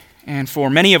And for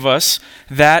many of us,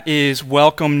 that is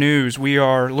welcome news. We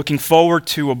are looking forward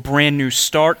to a brand new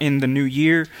start in the new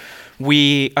year.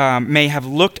 We may have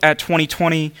looked at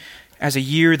 2020 as a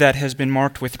year that has been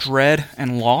marked with dread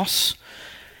and loss.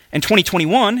 And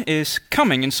 2021 is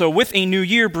coming. And so with a new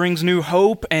year brings new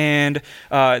hope and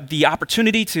the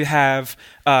opportunity to have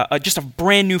just a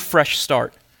brand new fresh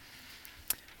start.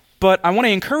 But I want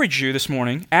to encourage you this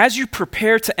morning, as you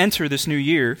prepare to enter this new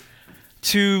year,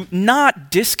 to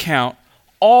not discount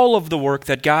all of the work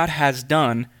that God has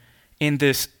done in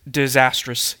this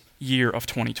disastrous year of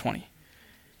 2020.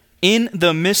 In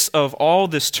the midst of all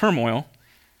this turmoil,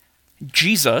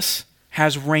 Jesus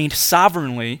has reigned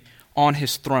sovereignly on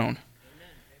his throne,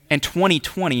 and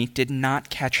 2020 did not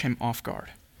catch him off guard.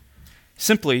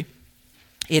 Simply,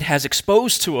 it has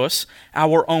exposed to us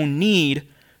our own need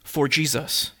for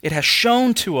Jesus. It has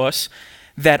shown to us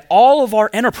that all of our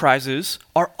enterprises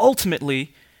are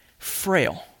ultimately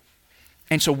frail.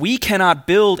 And so we cannot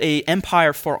build an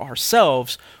empire for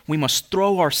ourselves. We must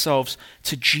throw ourselves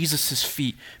to Jesus'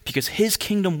 feet because his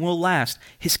kingdom will last,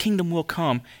 his kingdom will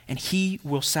come, and he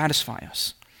will satisfy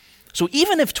us. So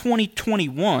even if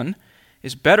 2021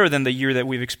 is better than the year that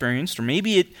we've experienced, or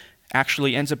maybe it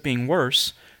actually ends up being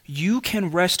worse, you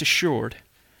can rest assured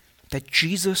that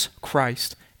Jesus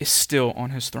Christ is still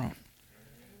on his throne.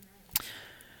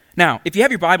 Now, if you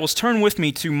have your Bibles, turn with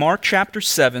me to Mark chapter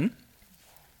 7.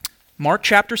 Mark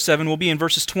chapter 7 will be in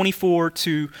verses 24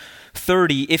 to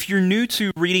 30. If you're new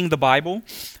to reading the Bible,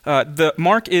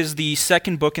 Mark is the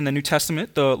second book in the New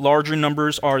Testament. The larger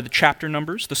numbers are the chapter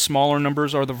numbers. The smaller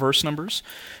numbers are the verse numbers.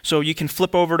 So you can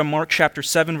flip over to Mark chapter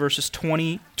 7, verses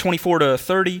 24 to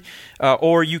 30,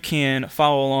 or you can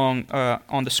follow along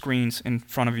on the screens in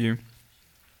front of you.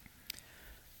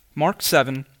 Mark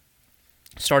 7,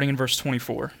 starting in verse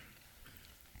 24.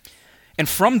 And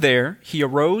from there he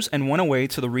arose and went away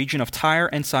to the region of Tyre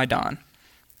and Sidon.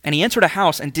 And he entered a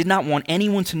house and did not want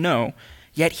anyone to know,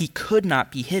 yet he could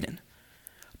not be hidden.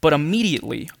 But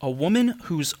immediately a woman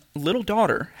whose little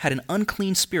daughter had an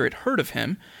unclean spirit heard of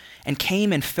him, and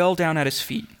came and fell down at his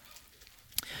feet.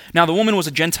 Now the woman was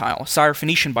a Gentile, a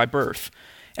Syrophoenician by birth,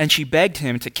 and she begged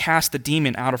him to cast the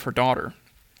demon out of her daughter.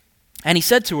 And he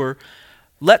said to her,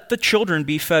 "Let the children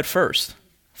be fed first,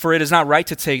 for it is not right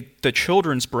to take the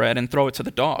children's bread and throw it to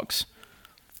the dogs."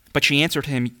 But she answered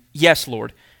him, "Yes,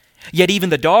 Lord, yet even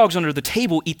the dogs under the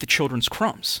table eat the children's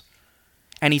crumbs."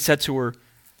 And he said to her,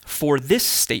 "For this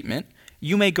statement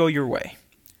you may go your way.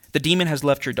 The demon has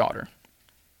left your daughter."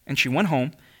 And she went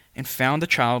home and found the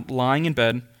child lying in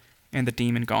bed and the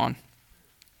demon gone.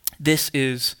 This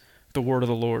is the word of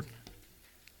the Lord.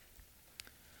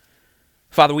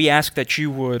 Father, we ask that you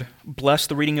would bless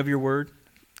the reading of your word.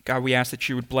 God, we ask that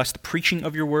you would bless the preaching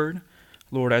of your word.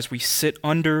 Lord, as we sit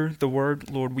under the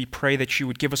word, Lord, we pray that you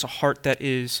would give us a heart that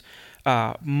is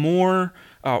more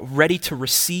ready to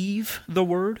receive the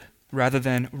word rather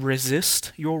than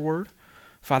resist your word.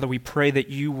 Father, we pray that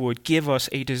you would give us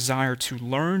a desire to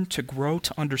learn, to grow,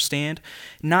 to understand,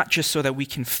 not just so that we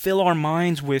can fill our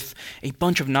minds with a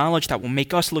bunch of knowledge that will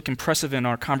make us look impressive in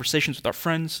our conversations with our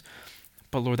friends,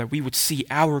 but Lord, that we would see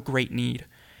our great need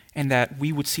and that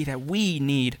we would see that we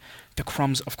need the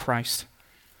crumbs of Christ.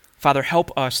 Father,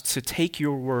 help us to take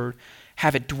your word,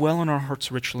 have it dwell in our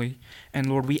hearts richly, and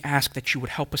Lord, we ask that you would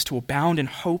help us to abound in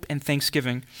hope and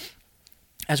thanksgiving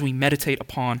as we meditate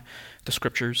upon the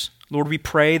scriptures. Lord, we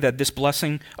pray that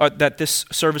this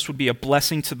service would be a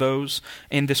blessing to those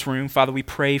in this room. Father, we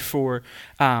pray for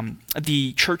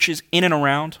the churches in and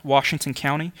around Washington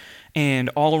County and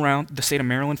all around the state of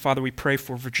Maryland. Father, we pray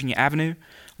for Virginia Avenue.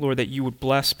 Lord, that you would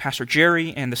bless Pastor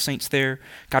Jerry and the saints there.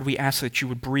 God, we ask that you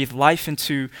would breathe life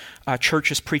into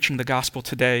churches preaching the gospel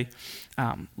today.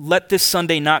 Let this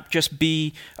Sunday not just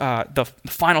be the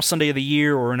final Sunday of the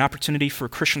year or an opportunity for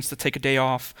Christians to take a day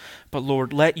off, but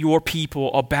Lord, let your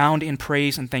people abound in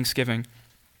praise and thanksgiving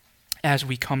as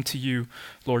we come to you,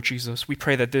 Lord Jesus. We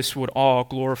pray that this would all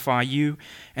glorify you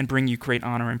and bring you great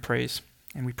honor and praise.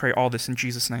 And we pray all this in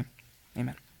Jesus' name.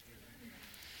 Amen.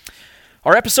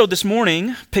 Our episode this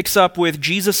morning picks up with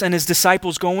Jesus and his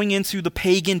disciples going into the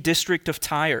pagan district of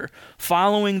Tyre,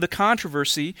 following the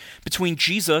controversy between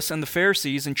Jesus and the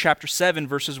Pharisees in chapter 7,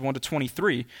 verses 1 to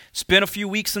 23. It's been a few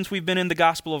weeks since we've been in the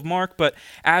Gospel of Mark, but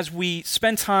as we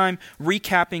spend time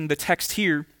recapping the text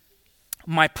here,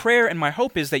 my prayer and my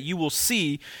hope is that you will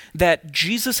see that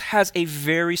Jesus has a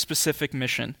very specific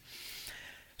mission.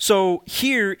 So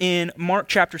here in Mark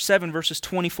chapter 7, verses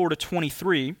 24 to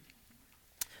 23,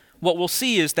 what we'll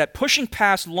see is that pushing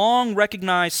past long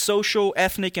recognized social,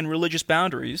 ethnic, and religious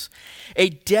boundaries, a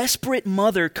desperate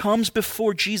mother comes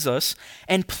before Jesus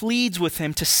and pleads with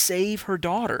him to save her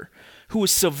daughter, who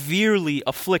was severely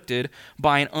afflicted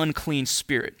by an unclean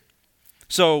spirit.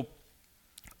 So,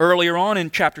 earlier on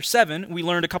in chapter 7, we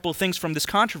learned a couple of things from this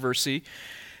controversy.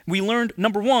 We learned,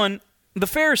 number one, the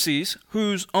Pharisees,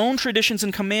 whose own traditions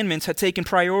and commandments had taken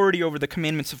priority over the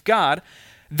commandments of God,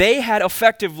 they had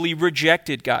effectively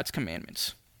rejected God's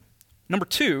commandments. Number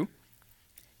two,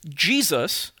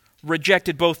 Jesus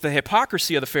rejected both the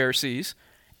hypocrisy of the Pharisees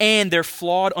and their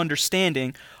flawed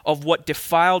understanding of what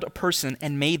defiled a person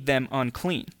and made them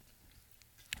unclean.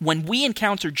 When we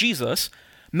encounter Jesus,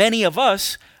 many of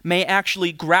us may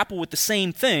actually grapple with the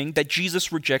same thing that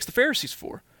Jesus rejects the Pharisees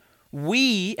for.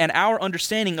 We and our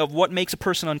understanding of what makes a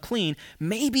person unclean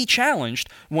may be challenged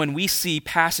when we see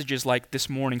passages like this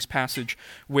morning's passage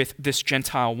with this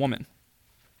Gentile woman.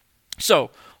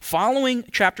 So, following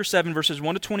chapter 7, verses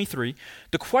 1 to 23,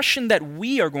 the question that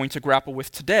we are going to grapple with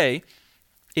today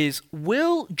is,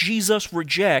 will Jesus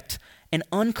reject an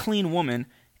unclean woman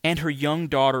and her young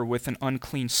daughter with an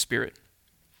unclean spirit?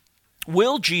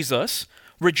 Will Jesus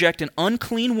reject an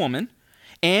unclean woman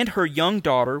and her young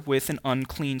daughter with an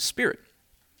unclean spirit?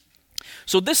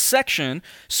 So this section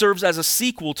serves as a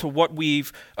sequel to what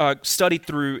we've studied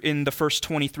through in the first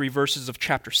 23 verses of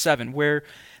chapter 7, where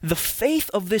the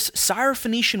faith of this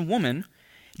Syrophoenician woman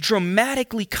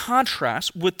dramatically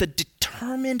contrasts with the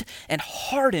determined and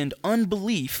hardened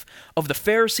unbelief of the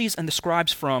Pharisees and the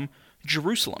scribes from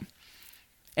Jerusalem.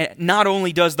 And not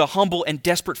only does the humble and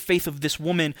desperate faith of this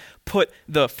woman put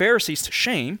the Pharisees to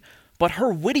shame, but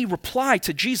her witty reply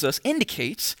to Jesus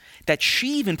indicates that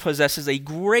she even possesses a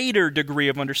greater degree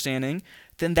of understanding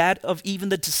than that of even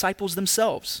the disciples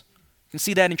themselves. You can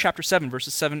see that in chapter 7,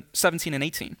 verses 17 and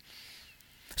 18.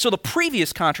 So the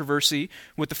previous controversy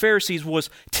with the Pharisees was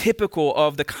typical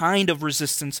of the kind of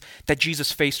resistance that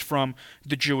Jesus faced from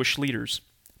the Jewish leaders.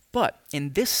 But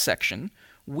in this section,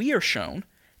 we are shown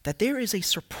that there is a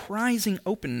surprising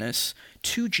openness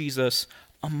to Jesus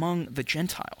among the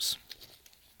Gentiles.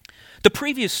 The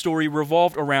previous story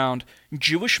revolved around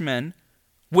Jewish men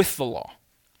with the law.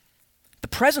 The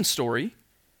present story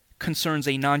concerns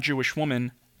a non-Jewish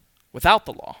woman without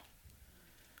the law.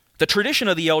 The tradition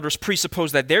of the elders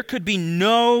presupposed that there could be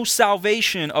no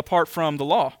salvation apart from the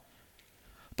law.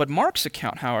 But Mark's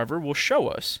account, however, will show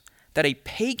us that a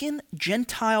pagan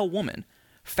Gentile woman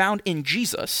found in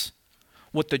Jesus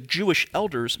what the Jewish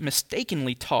elders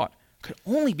mistakenly taught could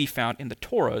only be found in the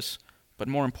Torahs, but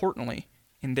more importantly,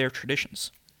 in their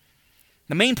traditions.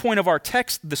 The main point of our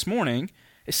text this morning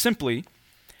is simply,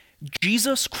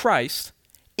 Jesus Christ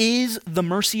is the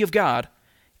mercy of God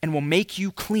and will make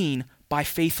you clean by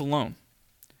faith alone.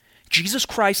 Jesus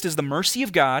Christ is the mercy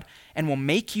of God and will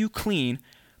make you clean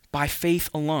by faith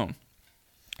alone.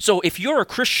 So if you're a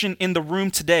Christian in the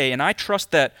room today, and I trust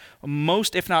that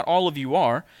most, if not all of you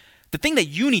are, the thing that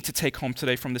you need to take home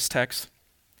today from this text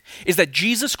is that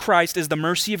Jesus Christ is the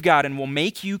mercy of God and will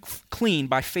make you clean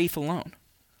by faith alone.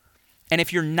 And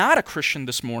if you're not a Christian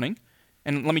this morning,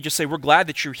 and let me just say we're glad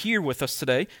that you're here with us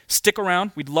today. Stick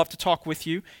around. We'd love to talk with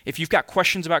you. If you've got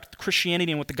questions about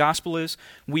Christianity and what the gospel is,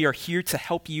 we are here to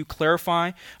help you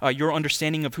clarify your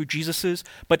understanding of who Jesus is.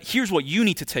 But here's what you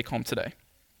need to take home today.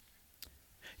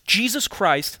 Jesus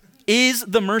Christ is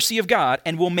the mercy of God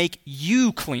and will make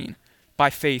you clean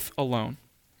by faith alone.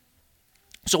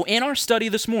 So in our study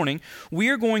this morning, we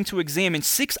are going to examine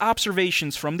 6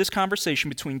 observations from this conversation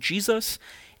between Jesus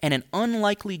and an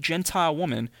unlikely Gentile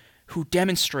woman who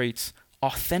demonstrates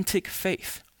authentic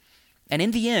faith. And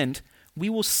in the end, we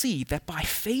will see that by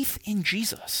faith in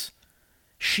Jesus,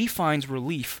 she finds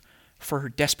relief for her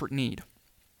desperate need.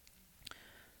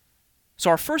 So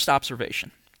our first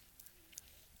observation,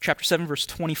 chapter 7, verse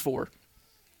 24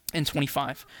 and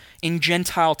 25, in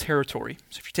Gentile territory.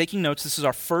 So if you're taking notes, this is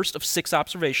our first of 6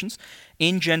 observations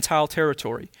in Gentile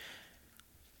territory.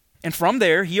 And from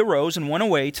there he arose and went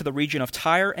away to the region of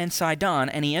Tyre and Sidon,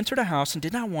 and he entered a house and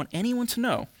did not want anyone to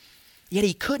know. Yet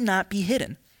he could not be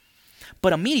hidden.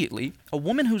 But immediately a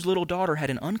woman whose little daughter had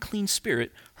an unclean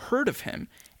spirit heard of him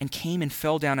and came and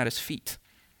fell down at his feet.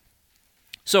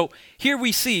 So here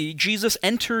we see Jesus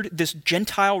entered this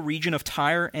Gentile region of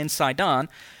Tyre and Sidon,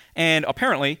 and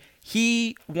apparently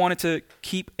he wanted to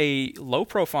keep a low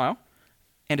profile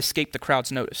and escape the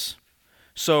crowd's notice.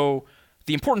 So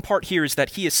the important part here is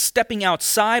that he is stepping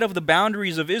outside of the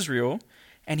boundaries of Israel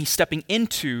and he's stepping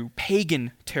into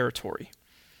pagan territory.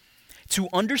 To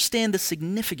understand the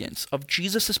significance of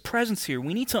Jesus' presence here,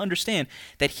 we need to understand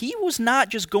that he was not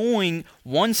just going to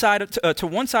one side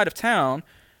of town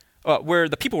where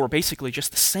the people were basically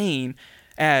just the same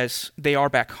as they are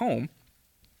back home,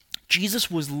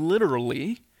 Jesus was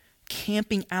literally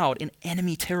camping out in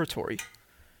enemy territory.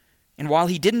 And while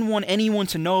he didn't want anyone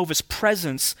to know of his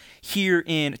presence here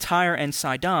in Tyre and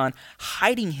Sidon,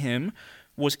 hiding him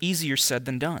was easier said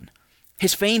than done.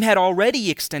 His fame had already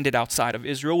extended outside of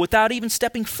Israel without even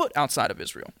stepping foot outside of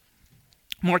Israel.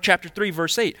 Mark chapter 3,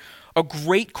 verse 8, a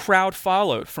great crowd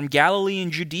followed from Galilee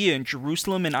and Judea and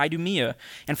Jerusalem and Idumea,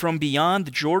 and from beyond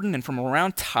the Jordan and from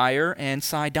around Tyre and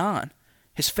Sidon.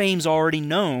 His fame's already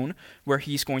known where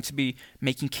he's going to be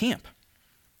making camp.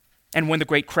 And when the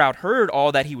great crowd heard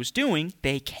all that he was doing,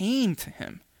 they came to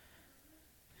him.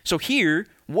 So here,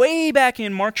 way back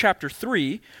in Mark chapter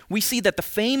 3, we see that the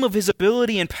fame of his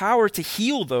ability and power to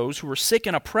heal those who were sick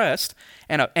and oppressed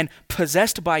and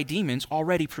possessed by demons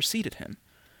already preceded him.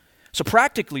 So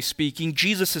practically speaking,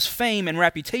 Jesus' fame and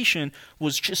reputation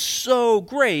was just so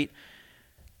great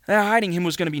that hiding him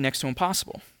was going to be next to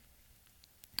impossible.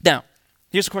 Now,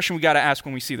 here's a question we got to ask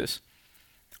when we see this.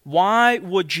 Why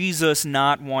would Jesus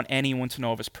not want anyone to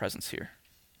know of his presence here?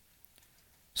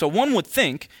 So one would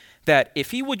think that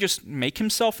if he would just make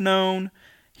himself known,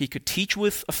 he could teach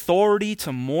with authority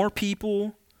to more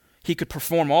people, he could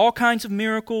perform all kinds of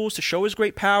miracles to show his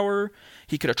great power,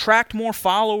 he could attract more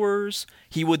followers,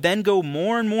 he would then go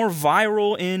more and more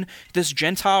viral in this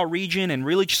Gentile region and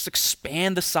really just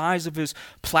expand the size of his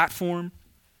platform.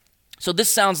 So this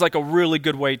sounds like a really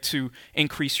good way to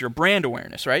increase your brand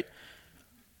awareness, right?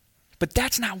 But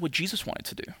that's not what Jesus wanted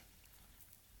to do.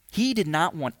 He did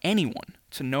not want anyone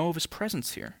to know of his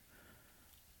presence here.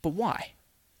 But why?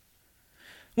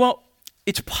 Well,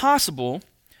 it's possible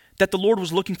that the Lord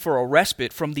was looking for a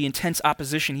respite from the intense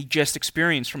opposition he just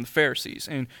experienced from the Pharisees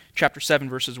in chapter 7,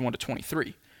 verses 1 to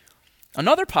 23.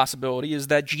 Another possibility is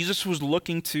that Jesus was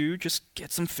looking to just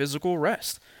get some physical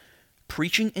rest.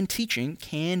 Preaching and teaching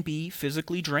can be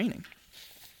physically draining.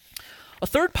 A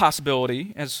third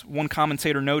possibility, as one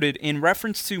commentator noted in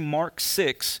reference to Mark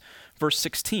 6, verse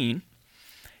 16,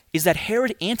 is that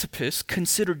Herod Antipas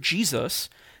considered Jesus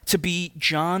to be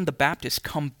John the Baptist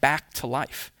come back to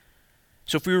life.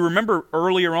 So if we remember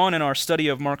earlier on in our study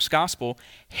of Mark's gospel,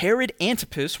 Herod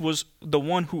Antipas was the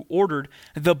one who ordered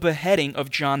the beheading of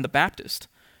John the Baptist.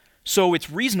 So it's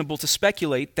reasonable to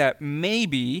speculate that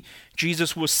maybe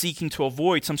Jesus was seeking to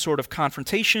avoid some sort of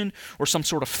confrontation or some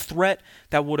sort of threat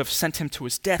that would have sent him to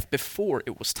his death before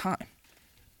it was time.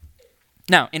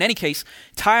 Now, in any case,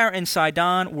 Tyre and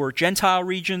Sidon were Gentile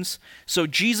regions, so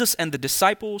Jesus and the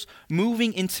disciples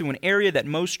moving into an area that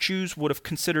most Jews would have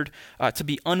considered to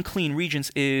be unclean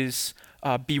regions is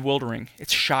bewildering.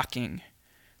 It's shocking.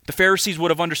 The Pharisees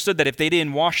would have understood that if they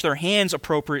didn't wash their hands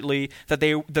appropriately, that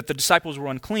the disciples were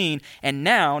unclean. And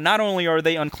now, not only are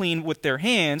they unclean with their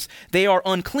hands, they are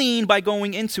unclean by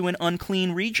going into an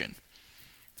unclean region.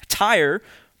 Tyre,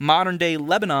 modern-day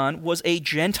Lebanon, was a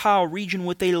Gentile region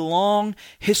with a long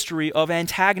history of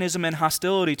antagonism and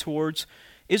hostility towards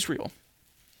Israel.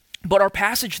 But our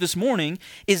passage this morning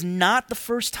is not the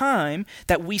first time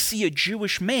that we see a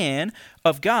Jewish man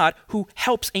of God who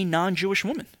helps a non-Jewish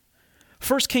woman.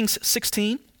 1 Kings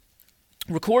 16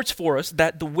 records for us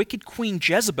that the wicked queen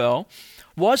Jezebel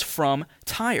was from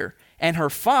Tyre, and her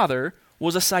father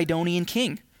was a Sidonian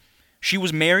king. She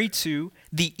was married to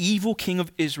the evil king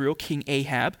of Israel, King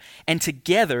Ahab, and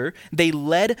together they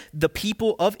led the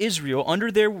people of Israel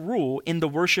under their rule in the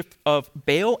worship of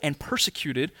Baal and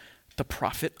persecuted the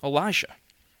prophet Elijah.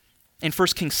 In 1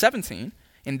 Kings 17,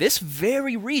 in this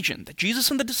very region that Jesus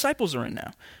and the disciples are in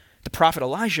now, the prophet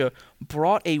Elijah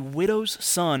brought a widow's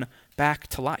son back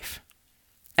to life.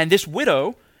 And this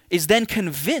widow is then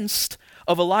convinced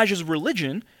of Elijah's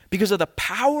religion because of the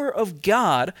power of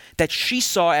God that she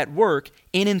saw at work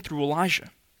in and through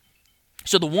Elijah.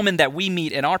 So the woman that we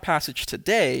meet in our passage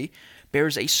today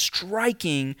bears a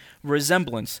striking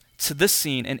resemblance to this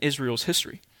scene in Israel's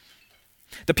history.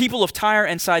 The people of Tyre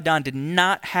and Sidon did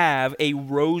not have a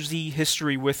rosy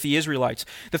history with the Israelites.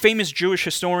 The famous Jewish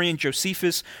historian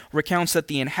Josephus recounts that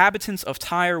the inhabitants of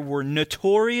Tyre were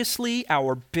notoriously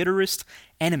our bitterest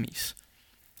enemies.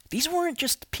 These weren't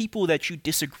just people that you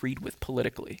disagreed with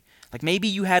politically. Like maybe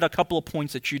you had a couple of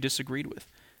points that you disagreed with.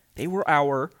 They were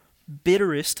our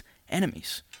bitterest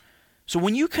enemies. So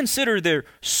when you consider their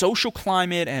social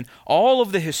climate and all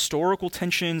of the historical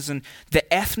tensions and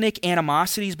the ethnic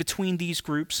animosities between these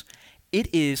groups, it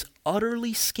is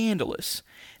utterly scandalous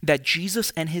that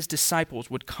Jesus and his disciples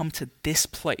would come to this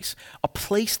place, a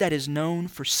place that is known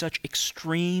for such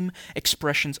extreme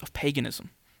expressions of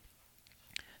paganism.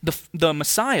 The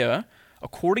Messiah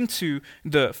according to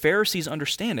the Pharisees'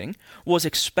 understanding, was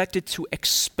expected to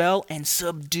expel and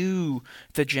subdue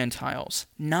the Gentiles,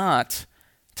 not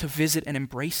to visit and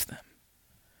embrace them.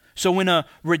 So in a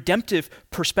redemptive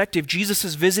perspective,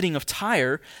 Jesus' visiting of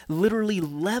Tyre literally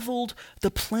leveled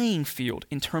the playing field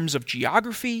in terms of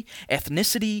geography,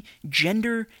 ethnicity,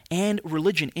 gender, and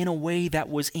religion in a way that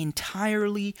was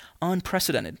entirely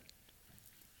unprecedented.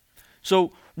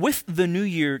 So with the new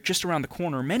year just around the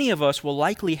corner, many of us will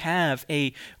likely have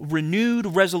a renewed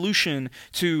resolution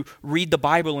to read the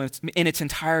Bible in its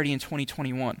entirety in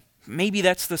 2021. Maybe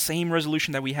that's the same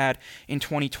resolution that we had in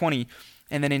 2020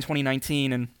 and then in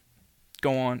 2019 and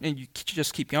go on, and you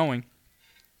just keep going.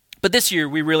 But this year,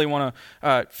 we really want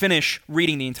to finish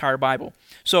reading the entire Bible.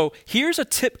 So here's a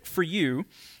tip for you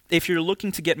if you're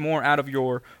looking to get more out of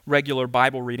your regular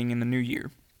Bible reading in the new year.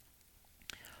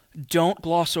 Don't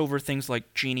gloss over things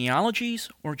like genealogies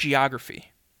or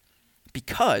geography,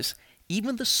 because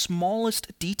even the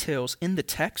smallest details in the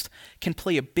text can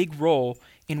play a big role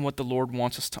in what the Lord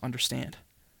wants us to understand.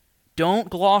 Don't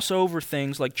gloss over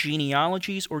things like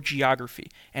genealogies or geography.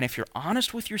 And if you're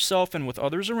honest with yourself and with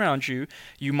others around you,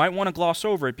 you might want to gloss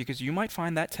over it because you might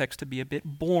find that text to be a bit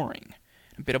boring,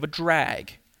 a bit of a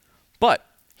drag. But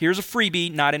here's a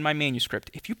freebie not in my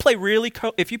manuscript. If you pay really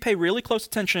close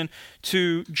attention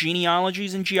to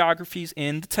genealogies and geographies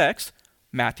in the text,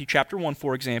 Matthew chapter 1,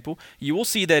 for example, you will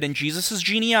see that in Jesus'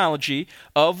 genealogy,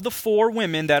 of the 4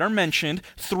 women that are mentioned,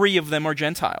 3 of them are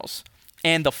Gentiles.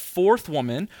 And the 4th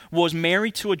woman was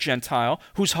married to a Gentile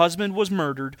whose husband was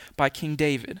murdered by King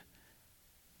David.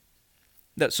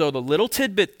 So the little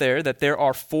tidbit there that there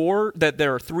are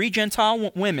 3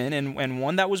 Gentile women and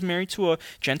one that was married to a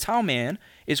Gentile man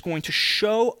is going to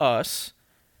show us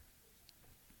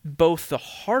both the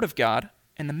heart of God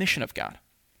and the mission of God.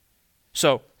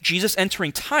 So Jesus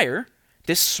entering Tyre,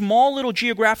 this small little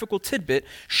geographical tidbit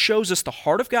shows us the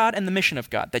heart of God and the mission of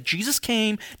God, that Jesus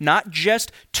came not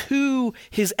just to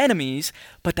his enemies,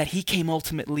 but that he came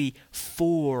ultimately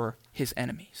for his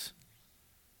enemies.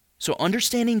 So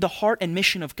understanding the heart and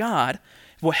mission of God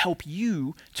will help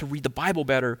you to read the Bible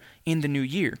better in the new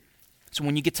year. So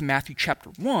when you get to Matthew chapter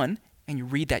 1 and you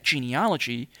read that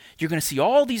genealogy, you're going to see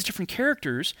all these different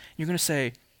characters, and you're going to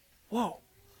say, whoa,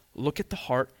 look at the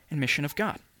heart and mission of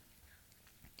God.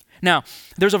 Now,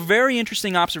 there's a very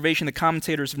interesting observation that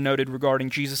commentators have noted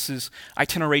regarding Jesus'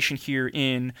 itineration here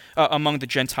in among the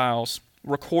Gentiles,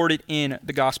 recorded in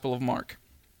the Gospel of Mark.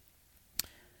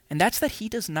 And that's that he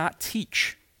does not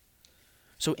teach.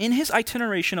 So in his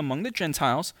itineration among the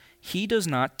Gentiles, he does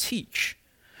not teach.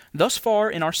 Thus far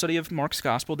in our study of Mark's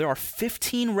Gospel, there are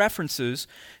 15 references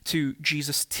to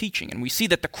Jesus' teaching. And we see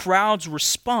that the crowds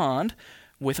respond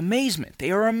with amazement. They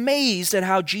are amazed at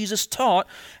how Jesus taught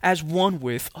as one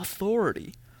with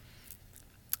authority.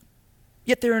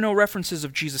 Yet there are no references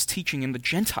of Jesus' teaching in the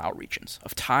Gentile regions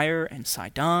of Tyre and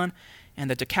Sidon and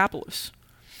the Decapolis.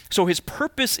 So his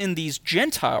purpose in these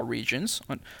Gentile regions,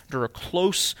 under a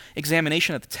close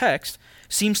examination of the text,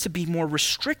 seems to be more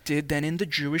restricted than in the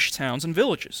Jewish towns and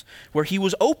villages, where he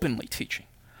was openly teaching.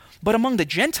 But among the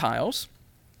Gentiles,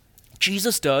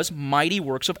 Jesus does mighty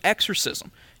works of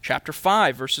exorcism. Chapter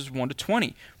 5, verses 1 to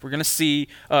 20. We're going to see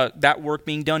that work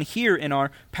being done here in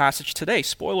our passage today.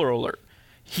 Spoiler alert.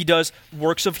 He does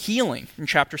works of healing in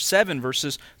chapter 7,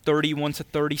 verses 31 to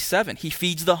 37. He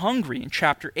feeds the hungry in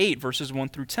chapter 8, verses 1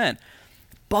 through 10.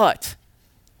 But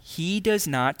he does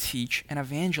not teach and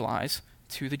evangelize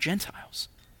to the Gentiles.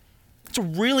 It's a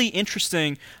really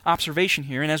interesting observation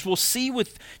here, and as we'll see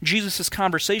with Jesus'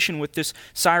 conversation with this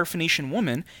Syrophoenician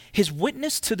woman, his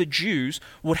witness to the Jews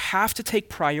would have to take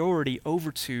priority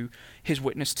over to his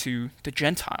witness to the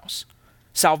Gentiles.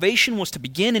 Salvation was to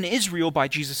begin in Israel by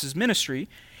Jesus' ministry,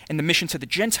 and the mission to the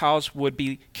Gentiles would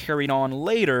be carried on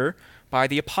later by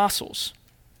the apostles,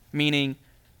 meaning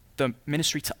the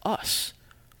ministry to us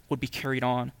would be carried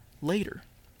on later.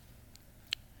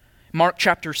 Mark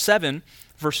chapter 7,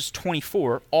 verses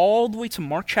 24, all the way to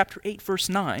Mark chapter 8, verse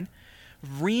 9,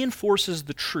 reinforces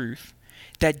the truth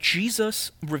that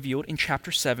Jesus revealed in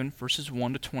chapter 7, verses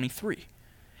 1 to 23.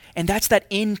 And that's that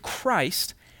in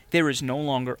Christ, there is no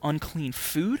longer unclean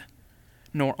food,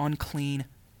 nor unclean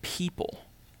people.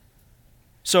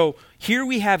 So here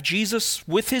we have Jesus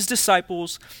with his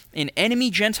disciples in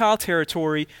enemy Gentile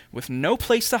territory with no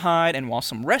place to hide, and while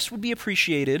some rest would be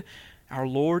appreciated, our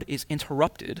Lord is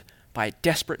interrupted by a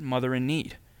desperate mother in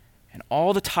need. And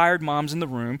all the tired moms in the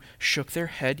room shook their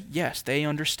head. Yes, they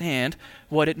understand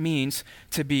what it means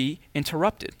to be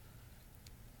interrupted.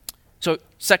 So,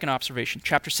 second observation,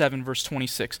 chapter 7, verse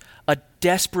 26.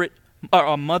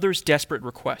 A mother's desperate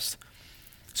request.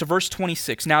 So verse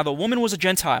 26, now the woman was a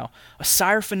Gentile, a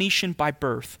Syrophoenician by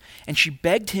birth, and she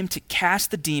begged him to cast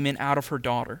the demon out of her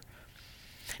daughter.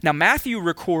 Now Matthew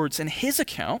records in his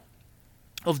account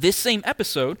of this same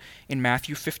episode in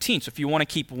Matthew 15. So if you want to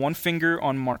keep one finger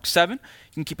on Mark 7,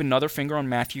 you can keep another finger on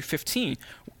Matthew 15.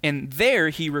 And there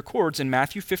he records in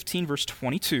Matthew 15 verse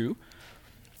 22,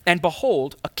 and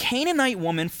behold, a Canaanite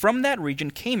woman from that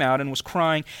region came out and was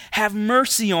crying, "Have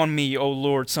mercy on me, O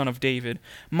Lord, Son of David.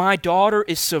 My daughter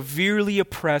is severely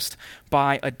oppressed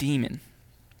by a demon."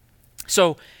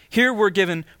 So here we're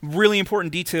given really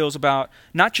important details about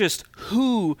not just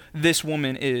who this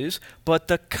woman is, but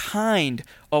the kind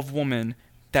of woman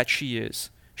that she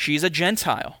is. She is a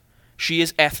Gentile. She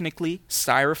is ethnically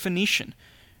Syrophoenician.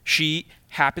 She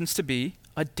happens to be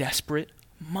a desperate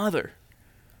mother.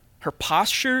 Her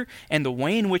posture and the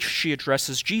way in which she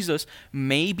addresses Jesus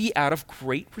may be out of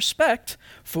great respect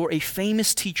for a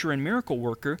famous teacher and miracle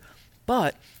worker,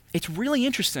 but it's really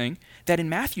interesting that in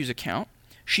Matthew's account,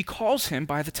 she calls him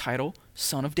by the title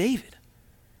Son of David.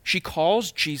 She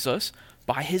calls Jesus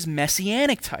by his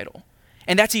messianic title.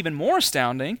 And that's even more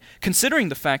astounding considering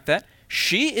the fact that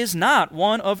she is not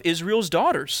one of Israel's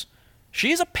daughters.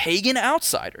 She is a pagan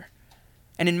outsider.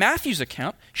 And in Matthew's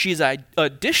account, she is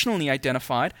additionally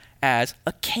identified as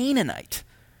a Canaanite.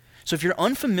 So if you're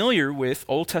unfamiliar with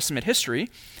Old Testament history,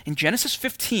 in Genesis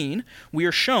 15, we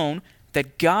are shown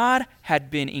that God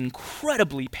had been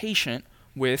incredibly patient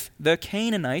with the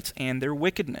Canaanites and their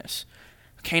wickedness.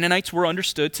 Canaanites were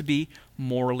understood to be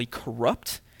morally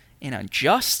corrupt and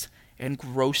unjust and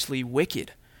grossly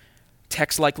wicked.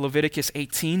 Texts like Leviticus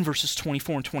 18, verses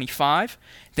 24 and 25,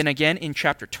 then again in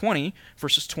chapter 20,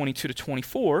 verses 22 to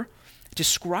 24,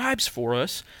 describes for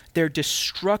us their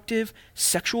destructive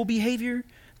sexual behavior,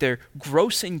 their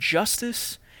gross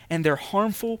injustice, and their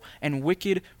harmful and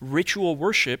wicked ritual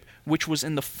worship, which was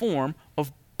in the form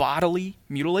of bodily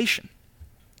mutilation,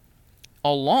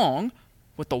 along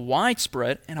with the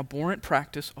widespread and abhorrent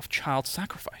practice of child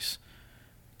sacrifice.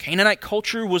 Canaanite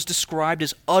culture was described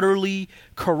as utterly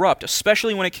corrupt,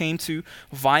 especially when it came to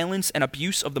violence and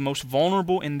abuse of the most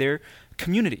vulnerable in their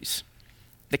communities.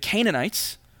 The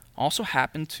Canaanites also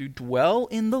happened to dwell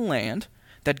in the land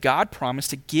that God promised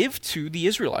to give to the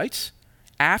Israelites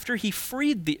after he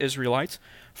freed the Israelites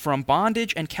from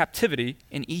bondage and captivity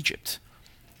in Egypt.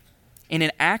 In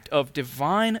an act of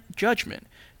divine judgment,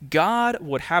 God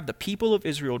would have the people of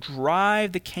Israel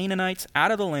drive the Canaanites out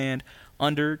of the land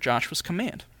under Joshua's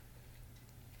command.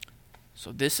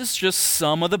 So this is just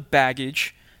some of the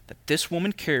baggage that this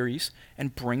woman carries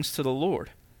and brings to the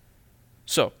Lord.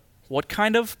 So, what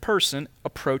kind of person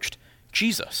approached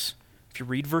Jesus? If you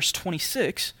read verse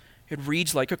 26, it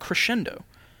reads like a crescendo.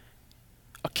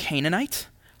 A Canaanite,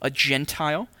 a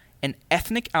Gentile, an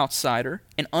ethnic outsider,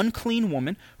 an unclean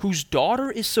woman whose daughter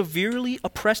is severely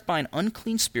oppressed by an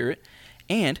unclean spirit,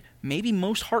 and maybe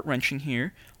most heart-wrenching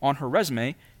here on her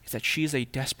resume is that she is a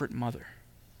desperate mother.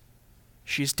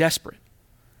 She is desperate.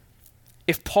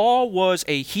 If Paul was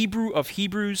a Hebrew of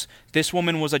Hebrews, this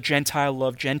woman was a Gentile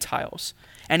of Gentiles.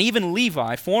 And even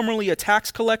Levi, formerly a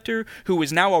tax collector who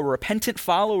is now a repentant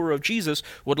follower of Jesus,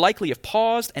 would likely have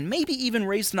paused and maybe even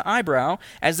raised an eyebrow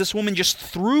as this woman just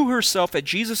threw herself at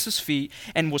Jesus' feet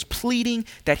and was pleading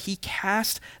that he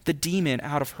cast the demon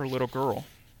out of her little girl.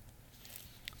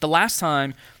 The last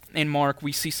time in Mark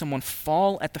we see someone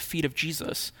fall at the feet of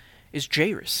Jesus is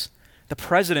Jairus, the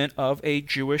president of a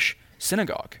Jewish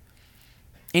synagogue.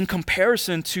 In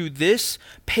comparison to this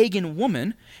pagan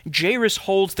woman, Jairus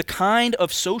holds the kind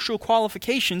of social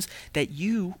qualifications that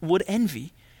you would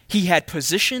envy. He had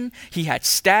position, he had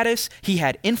status, he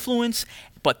had influence,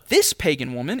 but this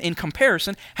pagan woman, in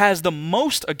comparison, has the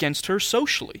most against her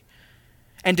socially.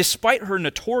 And despite her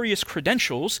notorious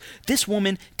credentials, this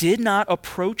woman did not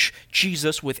approach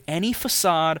Jesus with any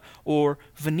facade or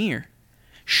veneer.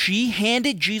 She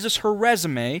handed Jesus her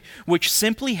resume, which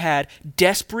simply had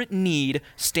desperate need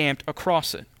stamped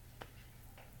across it.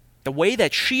 The way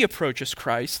that she approaches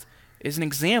Christ is an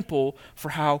example for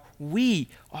how we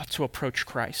ought to approach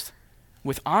Christ,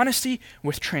 with honesty,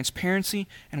 with transparency,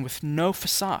 and with no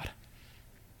facade.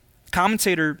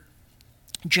 Commentator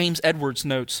James Edwards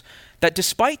notes that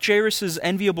despite Jairus'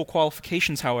 enviable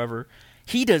qualifications, however,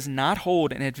 he does not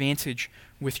hold an advantage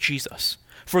with Jesus.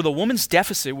 For the woman's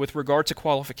deficit with regard to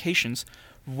qualifications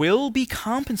will be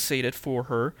compensated for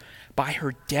her by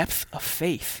her depth of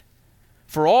faith.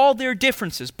 For all their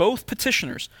differences, both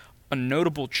petitioners, a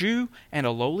notable Jew and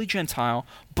a lowly Gentile,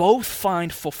 both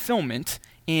find fulfillment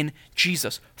in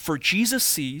Jesus. For Jesus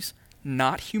sees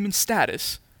not human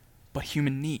status, but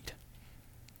human need.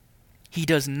 He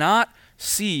does not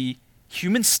see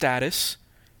human status,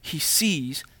 He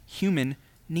sees human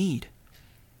need.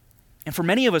 And for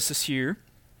many of us this year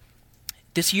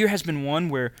has been one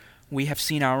where we have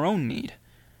seen our own need,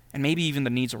 and maybe even the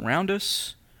needs around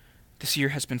us. This year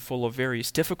has been full of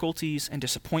various difficulties and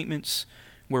disappointments,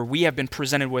 where we have been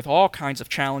presented with all kinds of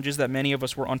challenges that many of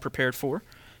us were unprepared for,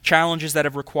 challenges that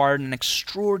have required an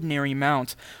extraordinary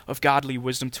amount of godly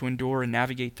wisdom to endure and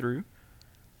navigate through.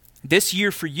 This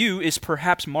year for you is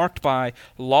perhaps marked by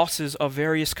losses of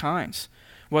various kinds,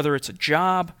 whether it's a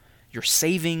job, your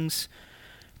savings,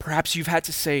 perhaps you've had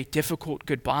to say difficult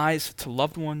goodbyes to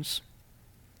loved ones.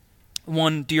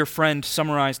 One dear friend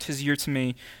summarized his year to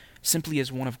me simply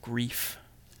as one of grief.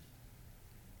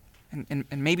 And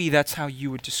maybe that's how you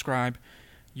would describe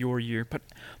your year.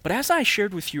 But as I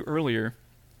shared with you earlier,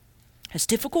 as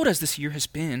difficult as this year has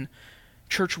been,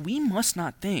 church, we must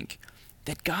not think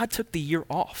that God took the year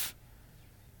off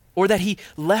or that he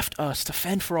left us to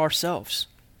fend for ourselves.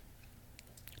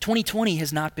 2020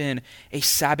 has not been a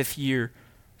Sabbath year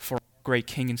for our great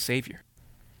King and Savior.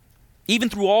 Even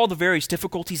through all the various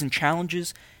difficulties and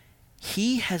challenges,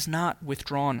 he has not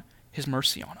withdrawn his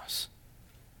mercy on us.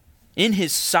 In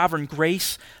his sovereign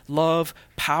grace, love,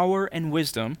 power, and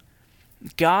wisdom,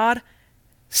 God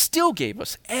still gave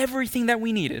us everything that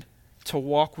we needed to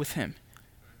walk with him,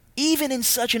 even in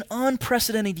such an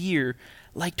unprecedented year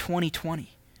like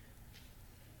 2020.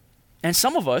 And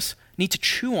some of us need to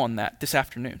chew on that this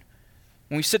afternoon.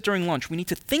 When we sit during lunch, we need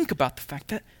to think about the fact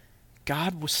that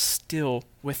God was still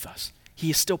with us. He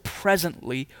is still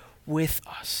presently with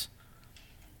us.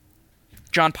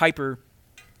 John Piper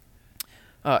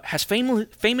has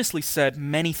famously said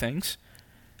many things,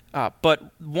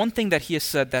 but one thing that he has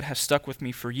said that has stuck with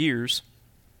me for years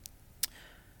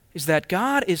is that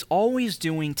God is always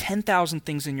doing 10,000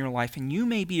 things in your life, and you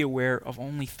may be aware of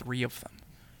only 3 of them.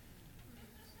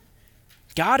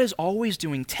 God is always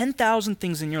doing 10,000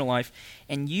 things in your life,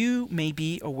 and you may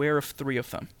be aware of 3 of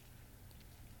them.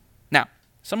 Now,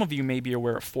 some of you may be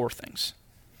aware of 4 things.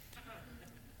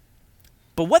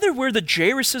 But whether we're the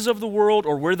Jairuses of the world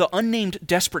or we're the unnamed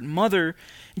desperate mother,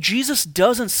 Jesus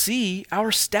doesn't see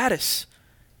our status.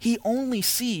 He only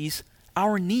sees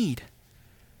our need.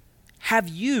 Have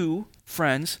you,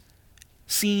 friends,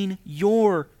 seen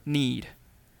your need?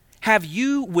 Have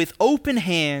you, with open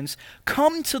hands,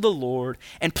 come to the Lord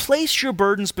and placed your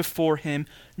burdens before him,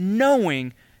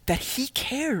 knowing that he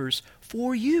cares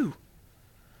for you?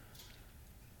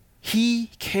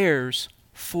 He cares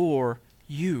for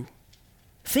you.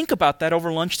 Think about that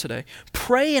over lunch today.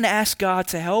 Pray and ask God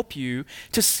to help you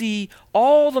to see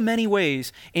all the many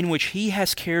ways in which he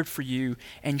has cared for you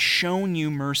and shown you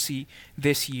mercy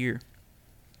this year.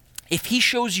 If he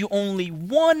shows you only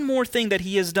one more thing that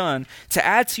he has done to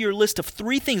add to your list of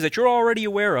 3 things that you're already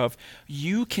aware of,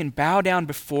 you can bow down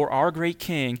before our great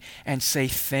King and say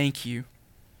thank you.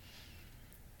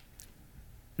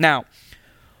 Now,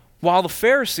 while the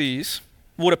Pharisees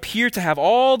would appear to have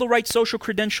all the right social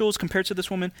credentials compared to this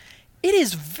woman, it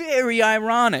is very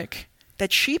ironic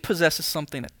that she possesses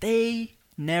something that they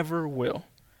never will.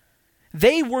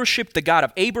 They worshiped the God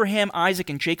of Abraham, Isaac,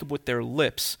 and Jacob with their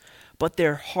lips, but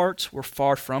their hearts were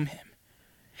far from him.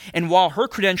 And while her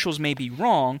credentials may be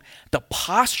wrong, the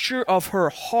posture of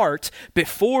her heart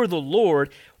before the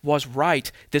Lord was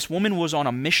right. This woman was on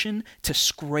a mission to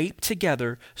scrape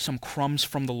together some crumbs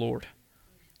from the Lord.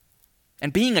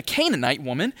 And being a Canaanite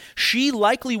woman, she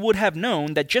likely would have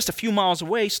known that just a few miles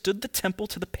away stood the temple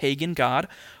to the pagan god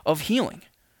of healing.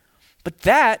 But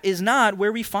that is not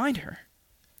where we find her.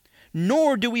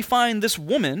 Nor do we find this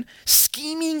woman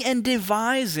scheming and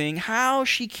devising how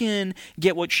she can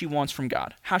get what she wants from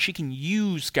God, how she can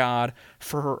use God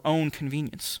for her own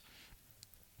convenience.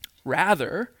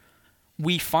 Rather,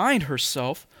 we find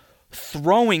herself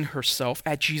throwing herself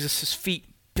at Jesus' feet,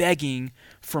 begging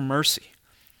for mercy.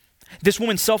 This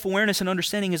woman's self-awareness and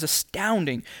understanding is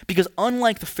astounding because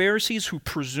unlike the Pharisees who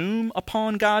presume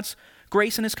upon God's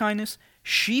grace and his kindness,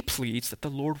 she pleads that the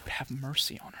Lord would have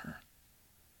mercy on her.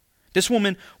 This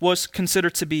woman was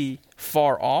considered to be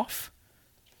far off.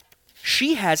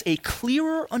 She has a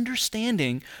clearer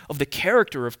understanding of the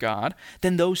character of God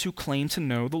than those who claim to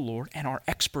know the Lord and are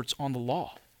experts on the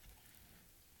law.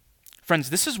 Friends,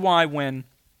 this is why when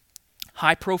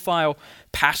high-profile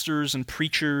pastors and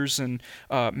preachers and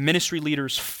ministry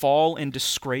leaders fall in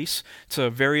disgrace to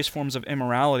various forms of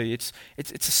immorality, it's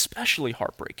especially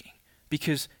heartbreaking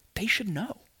because they should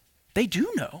know. They do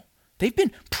know. They've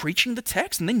been preaching the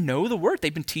text and they know the word.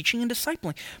 They've been teaching and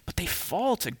discipling, but they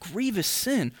fall to grievous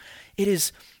sin. It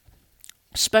is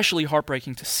especially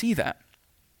heartbreaking to see that.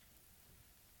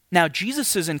 Now,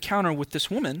 Jesus' encounter with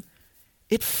this woman,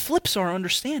 it flips our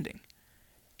understanding.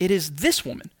 it is this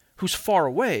woman who's far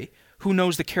away who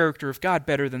knows the character of God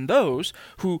better than those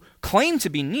who claim to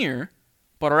be near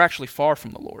but are actually far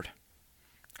from the Lord.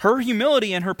 Her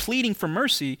humility and her pleading for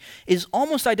mercy is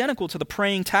almost identical to the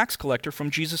praying tax collector from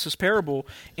Jesus' parable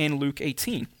in Luke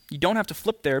 18. You don't have to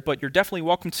flip there, but you're definitely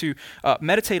welcome to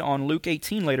meditate on Luke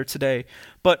 18 later today.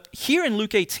 But here in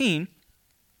Luke 18,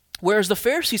 whereas the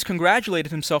Pharisees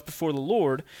congratulated himself before the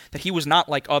Lord that he was not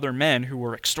like other men who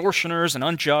were extortioners and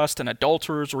unjust and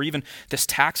adulterers, or even this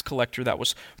tax collector that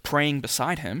was praying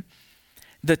beside him,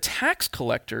 the tax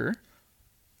collector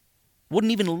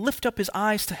wouldn't even lift up his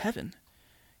eyes to heaven.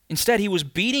 Instead, he was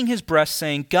beating his breast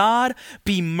saying, "God,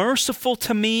 be merciful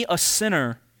to me, a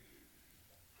sinner."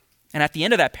 And at the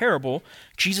end of that parable,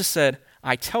 Jesus said,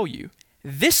 "I tell you,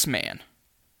 this man,"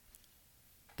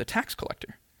 the tax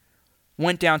collector,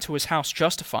 "went down to his house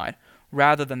justified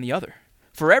rather than the other.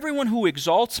 For everyone who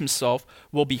exalts himself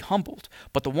will be humbled,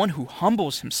 but the one who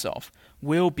humbles himself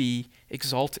will be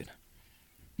exalted."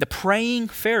 The praying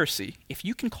Pharisee, if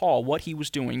you can call what he was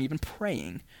doing even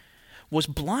praying, was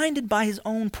blinded by his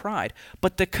own pride,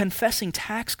 but the confessing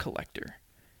tax collector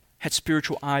had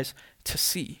spiritual eyes to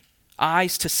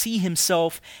see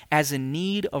himself as in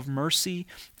need of mercy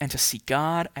and to see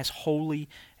God as holy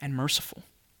and merciful.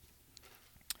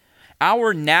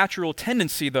 Our natural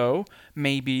tendency, though,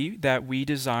 may be that we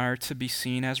desire to be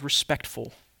seen as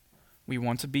respectful. We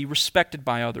want to be respected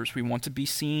by others. We want to be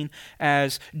seen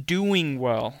as doing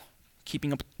well,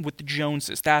 keeping up with the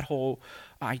Joneses, that whole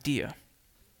idea.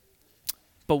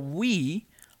 But we,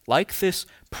 like this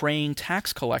praying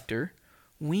tax collector,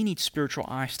 we need spiritual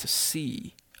eyes to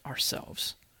see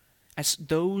ourselves as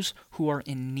those who are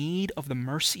in need of the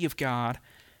mercy of God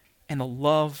and the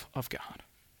love of God.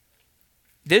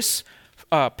 This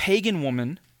pagan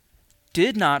woman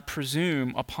did not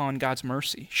presume upon God's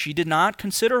mercy. She did not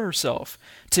consider herself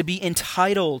to be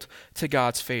entitled to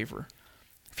God's favor.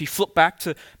 If you flip back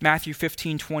to Matthew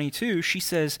 15:22, she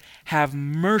says, "Have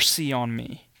mercy on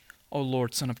me, O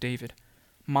Lord, Son of David.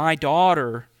 My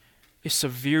daughter is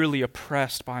severely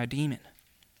oppressed by a demon."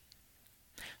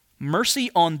 Mercy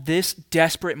on this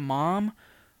desperate mom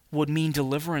would mean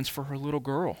deliverance for her little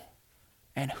girl.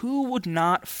 And who would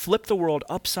not flip the world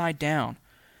upside down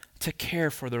to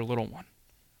care for their little one?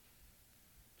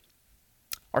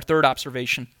 Our third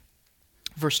observation,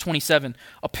 verse 27,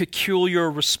 a peculiar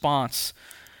response.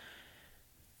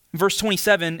 Verse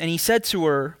 27, "And he said to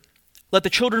her, 'Let the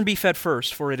children be fed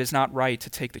first, for it is not right to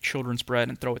take the children's bread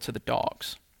and throw it to the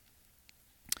dogs.'"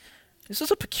 This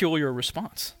is a peculiar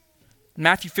response. In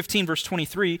Matthew 15, verse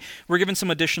 23, we're given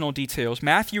some additional details.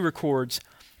 Matthew records,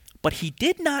 "But he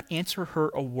did not answer her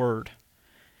a word.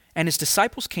 And his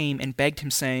disciples came and begged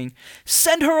him, saying,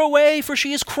 'Send her away, for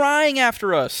she is crying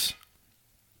after us.'"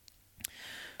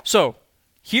 So,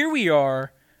 here we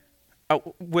are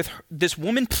with this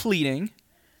woman pleading,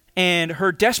 and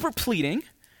her desperate pleading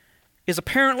is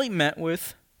apparently met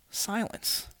with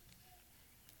silence.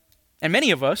 And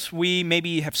many of us, we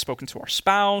maybe have spoken to our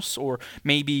spouse, or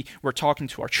maybe we're talking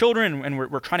to our children, and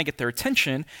we're trying to get their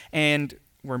attention, and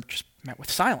we're just met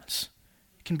with silence.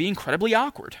 It can be incredibly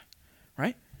awkward,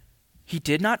 right? He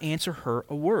did not answer her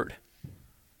a word.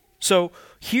 So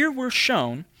here we're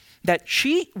shown that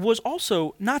she was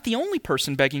also not the only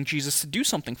person begging Jesus to do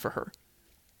something for her.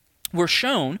 We're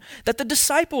shown that the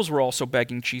disciples were also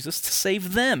begging Jesus to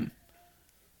save them.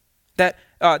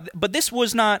 But this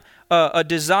was not a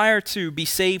desire to be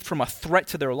saved from a threat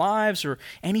to their lives or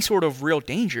any sort of real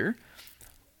danger,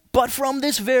 but from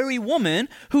this very woman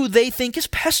who they think is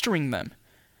pestering them.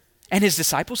 And his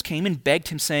disciples came and begged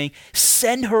him, saying,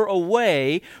 "Send her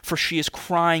away, for she is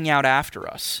crying out after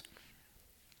us."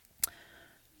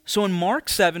 So in Mark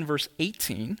 7, verse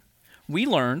 18, we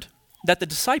learned that the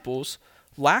disciples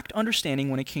lacked understanding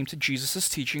when it came to Jesus'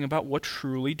 teaching about what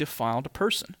truly defiled a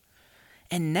person.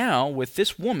 And now, with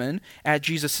this woman at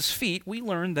Jesus' feet, we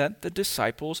learn that the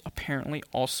disciples apparently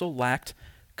also lacked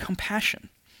compassion.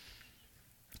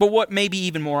 But what may be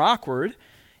even more awkward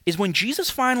is when Jesus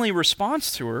finally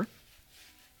responds to her,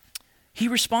 he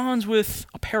responds with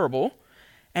a parable,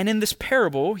 and in this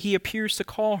parable, he appears to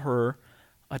call her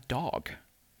a dog.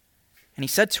 And he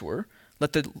said to her,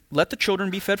 let the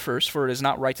children be fed first, for it is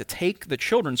not right to take the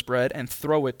children's bread and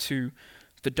throw it to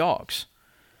the dogs."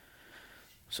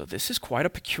 So this is quite a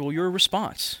peculiar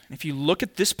response. If you look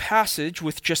at this passage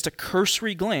with just a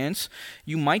cursory glance,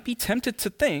 you might be tempted to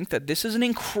think that this is an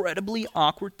incredibly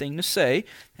awkward thing to say,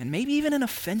 and maybe even an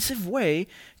offensive way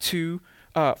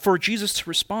for Jesus to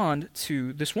respond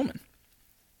to this woman.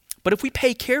 But if we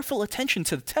pay careful attention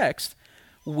to the text,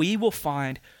 we will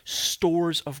find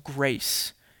stores of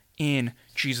grace in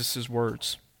Jesus'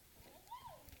 words.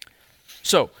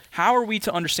 So, how are we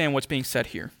to understand what's being said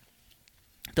here?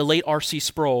 The late R.C.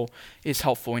 Sproul is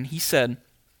helpful, and he said,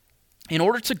 in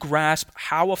order to grasp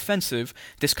how offensive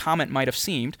this comment might have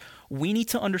seemed, we need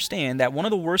to understand that one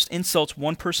of the worst insults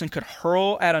one person could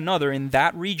hurl at another in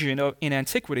that region in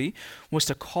antiquity was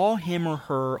to call him or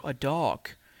her a dog.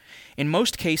 In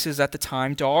most cases at the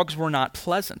time, dogs were not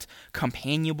pleasant,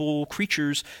 companionable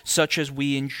creatures such as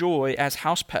we enjoy as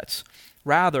house pets.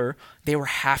 Rather, they were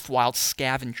half-wild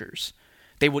scavengers.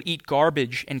 They would eat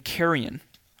garbage and carrion.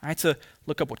 I had to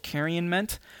look up what carrion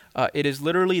meant. It is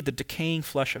literally the decaying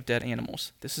flesh of dead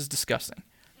animals. This is disgusting.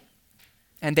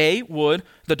 And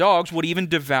the dogs would even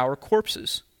devour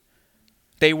corpses.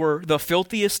 They were the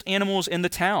filthiest animals in the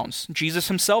towns. Jesus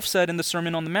himself said in the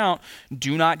Sermon on the Mount,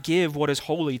 "Do not give what is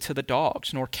holy to the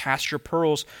dogs, nor cast your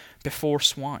pearls before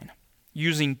swine,"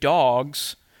 using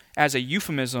dogs as a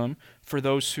euphemism for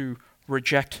those who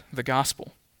reject the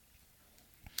gospel.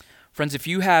 Friends, if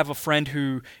you have a friend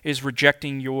who is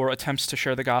rejecting your attempts to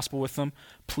share the gospel with them,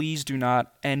 please do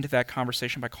not end that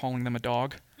conversation by calling them a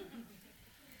dog.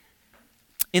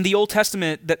 In the Old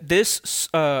Testament, that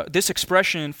this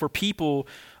expression for people,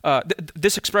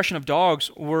 this expression of dogs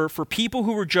were for people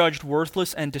who were judged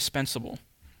worthless and dispensable.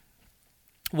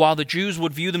 While the Jews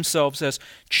would view themselves as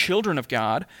children of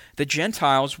God, the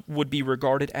Gentiles would be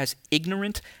regarded as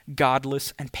ignorant,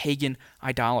 godless, and pagan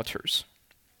idolaters.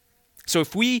 So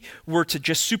if we were to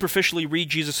just superficially read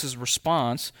Jesus'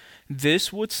 response,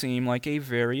 this would seem like a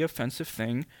very offensive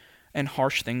thing and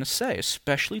harsh thing to say,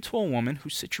 especially to a woman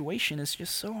whose situation is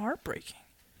just so heartbreaking.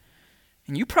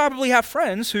 And you probably have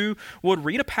friends who would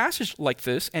read a passage like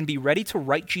this and be ready to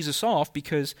write Jesus off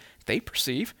because they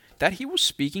perceive that he was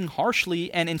speaking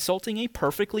harshly and insulting a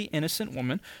perfectly innocent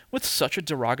woman with such a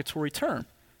derogatory term.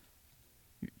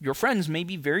 Your friends may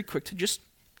be very quick to just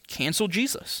cancel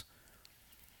Jesus.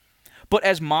 But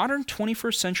as modern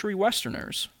 21st century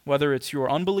Westerners, whether it's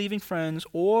your unbelieving friends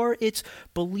or it's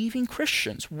believing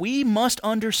Christians, we must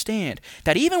understand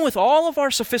that even with all of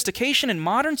our sophistication and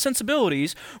modern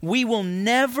sensibilities, we will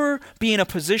never be in a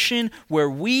position where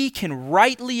we can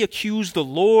rightly accuse the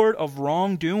Lord of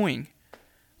wrongdoing.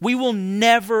 We will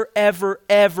never, ever,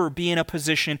 ever be in a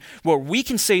position where we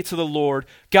can say to the Lord,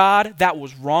 "God, that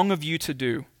was wrong of you to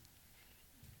do."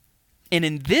 And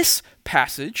in this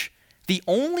passage, the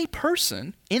only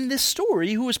person in this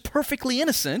story who is perfectly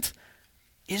innocent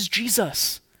is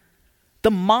Jesus.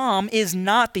 The mom is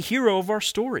not the hero of our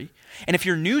story. And if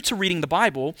you're new to reading the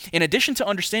Bible, in addition to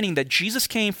understanding that Jesus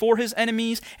came for his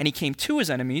enemies and he came to his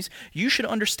enemies, you should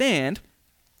understand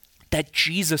that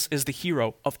Jesus is the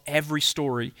hero of every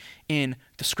story in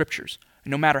the Scriptures.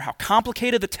 No matter how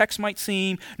complicated the text might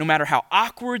seem, no matter how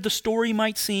awkward the story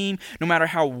might seem, no matter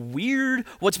how weird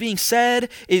what's being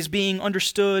said is being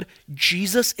understood,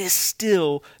 Jesus is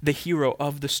still the hero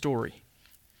of the story.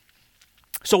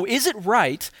 So is it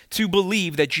right to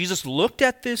believe that Jesus looked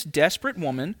at this desperate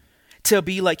woman to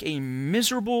be like a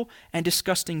miserable and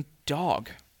disgusting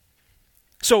dog?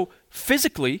 So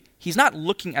physically, he's not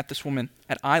looking at this woman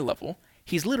at eye level.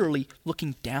 He's literally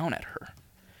looking down at her.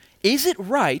 Is it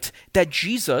right that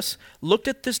Jesus looked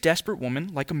at this desperate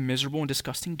woman like a miserable and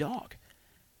disgusting dog?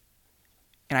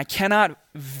 And I cannot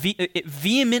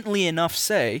vehemently enough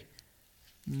say,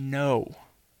 no.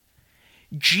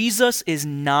 Jesus is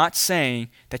not saying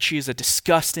that she is a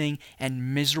disgusting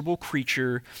and miserable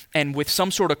creature and with some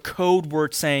sort of code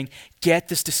word saying, "Get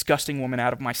this disgusting woman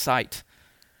out of my sight."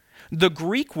 The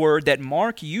Greek word that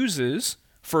Mark uses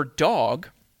for dog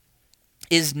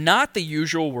is not the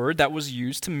usual word that was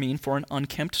used to mean for an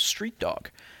unkempt street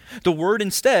dog. The word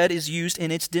instead is used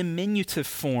in its diminutive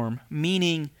form,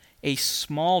 meaning a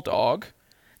small dog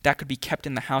that could be kept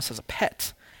in the house as a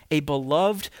pet, a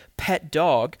beloved pet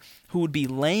dog who would be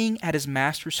laying at his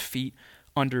master's feet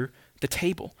under the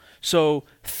table. So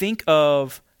think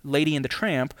of Lady and the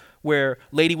Tramp, where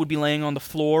Lady would be laying on the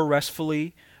floor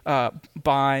restfully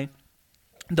by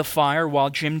the fire while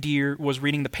Jim Deere was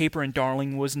reading the paper and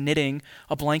Darling was knitting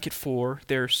a blanket for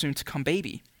their soon-to-come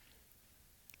baby.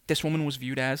 This woman was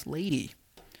viewed as Lady.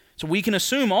 So we can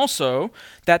assume also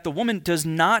that the woman does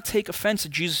not take offense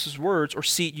at Jesus' words or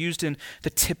see it used in the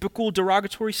typical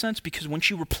derogatory sense, because when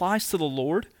she replies to the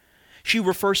Lord, she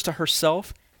refers to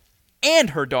herself and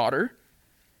her daughter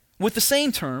with the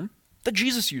same term that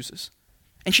Jesus uses.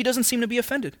 And she doesn't seem to be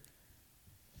offended.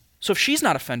 So if she's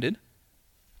not offended,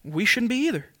 we shouldn't be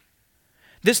either.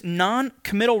 This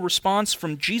non-committal response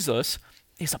from Jesus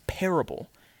is a parable.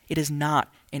 It is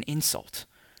not an insult.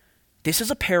 This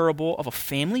is a parable of a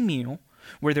family meal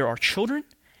where there are children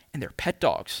and there are pet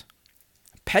dogs.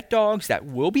 Pet dogs that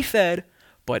will be fed,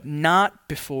 but not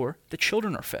before the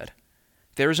children are fed.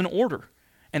 there is an order,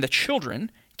 and the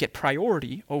children get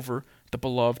priority over the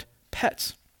beloved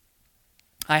pets.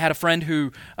 I had a friend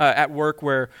who, at work,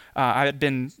 where I had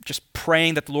been just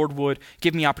praying that the Lord would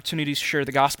give me opportunities to share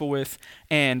the gospel with,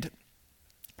 and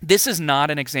this is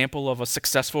not an example of a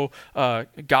successful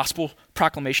gospel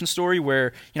proclamation story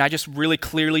where, I just really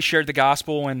clearly shared the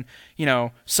gospel and,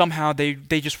 somehow they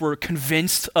just were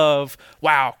convinced of,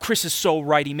 wow, Chris is so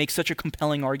right. He makes such a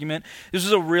compelling argument. This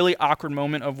is a really awkward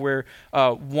moment of where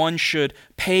one should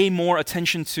pay more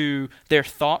attention to their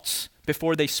thoughts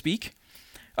before they speak.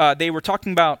 They were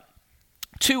talking about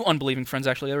two unbelieving friends,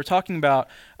 actually. They were talking about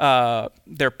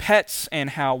their pets and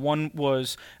how one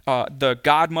was the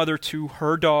godmother to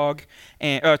her dog,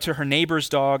 and to her neighbor's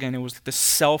dog, and it was the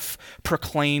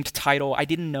self-proclaimed title. I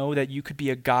didn't know that you could be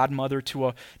a godmother to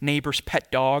a neighbor's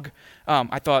pet dog.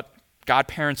 I thought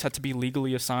godparents had to be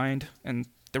legally assigned, and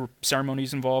there were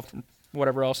ceremonies involved, and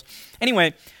whatever else.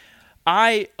 Anyway,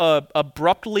 I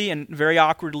abruptly and very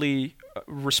awkwardly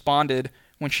responded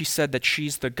when she said that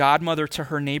she's the godmother to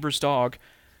her neighbor's dog,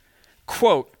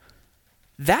 quote,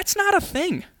 "That's not a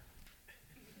thing."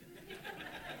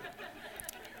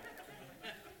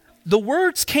 The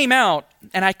words came out,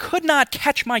 and I could not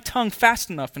catch my tongue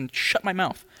fast enough and shut my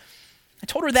mouth. I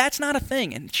told her that's not a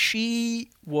thing, and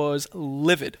she was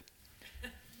livid.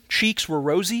 Cheeks were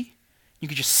rosy. You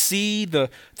could just see the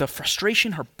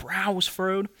frustration. Her brow was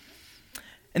furrowed.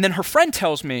 And then her friend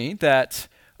tells me that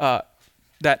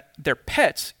their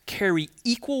pets carry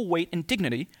equal weight and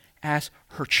dignity as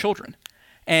her children.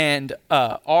 And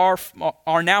our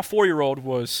now 4-year-old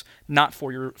was not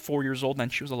 4 years old then.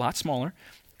 She was a lot smaller.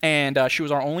 And she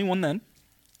was our only one then.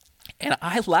 And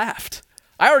I laughed.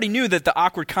 I already knew that the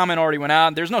awkward comment already went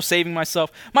out. There's no saving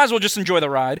myself. Might as well just enjoy the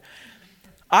ride.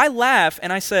 I laugh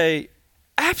and I say,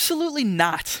 absolutely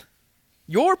not.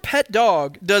 Your pet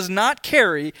dog does not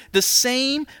carry the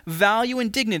same value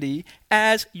and dignity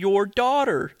as your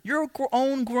daughter, your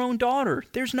own grown daughter.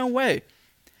 There's no way.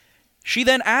 She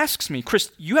then asks me,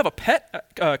 Chris, you have a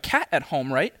pet cat at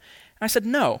home, right? And I said,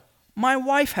 no, my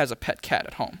wife has a pet cat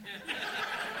at home.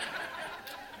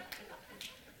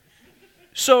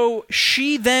 So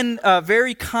she then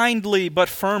very kindly but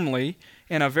firmly,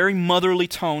 in a very motherly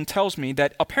tone, tells me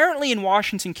that apparently in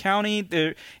Washington County,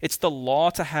 it's the law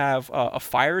to have a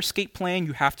fire escape plan.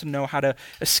 You have to know how to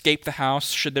escape the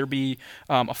house should there be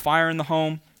a fire in the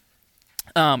home.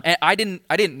 And I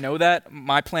didn't know that.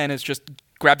 My plan is just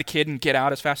grab the kid and get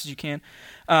out as fast as you can.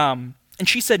 And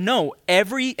she said, no,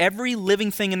 every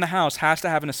living thing in the house has to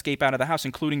have an escape out of the house,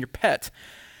 including your pet.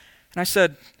 And I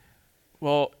said,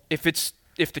 well, if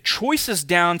the choice is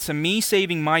down to me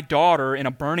saving my daughter in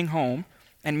a burning home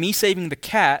and me saving the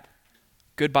cat,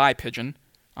 goodbye, pigeon.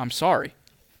 I'm sorry.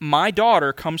 My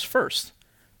daughter comes first.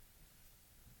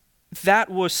 That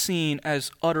was seen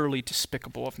as utterly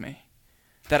despicable of me,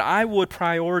 that I would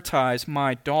prioritize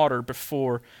my daughter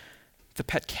before the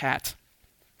pet cat.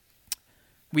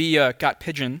 We got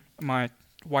Pigeon, my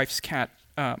wife's cat,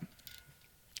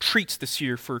 treats this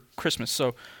year for Christmas,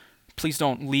 so please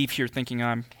don't leave here thinking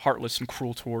I'm heartless and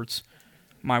cruel towards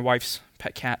my wife's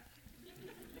pet cat.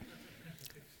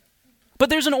 But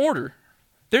there's an order.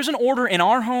 There's an order in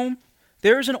our home.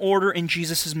 There's an order in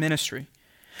Jesus' ministry.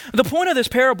 The point of this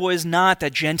parable is not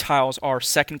that Gentiles are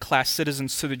second-class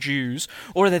citizens to the Jews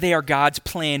or that they are God's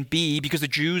plan B because the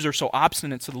Jews are so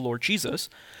obstinate to the Lord Jesus.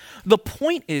 The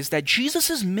point is that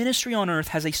Jesus' ministry on earth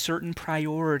has a certain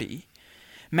priority.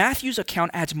 Matthew's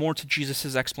account adds more to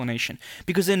Jesus' explanation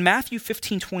because in Matthew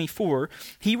 15:24,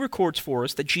 he records for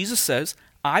us that Jesus says,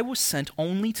 I was sent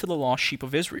only to the lost sheep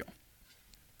of Israel.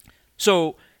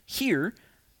 So here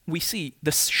we see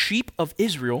the sheep of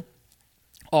Israel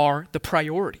are the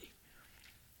priority.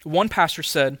 One pastor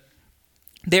said,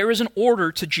 there is an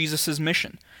order to Jesus'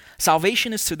 mission.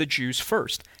 Salvation is to the Jews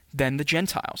first, then the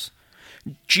Gentiles.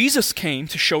 Jesus came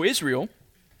to show Israel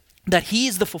that he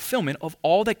is the fulfillment of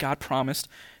all that God promised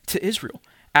to Israel.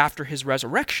 After his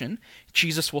resurrection,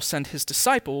 Jesus will send his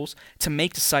disciples to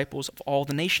make disciples of all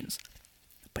the nations.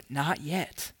 But not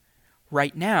yet.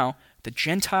 Right now, the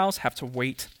Gentiles have to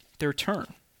wait their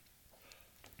turn.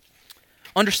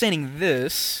 Understanding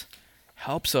this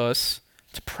helps us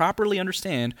to properly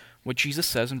understand what Jesus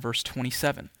says in verse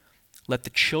 27. Let the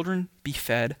children be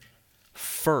fed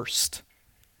first.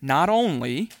 Not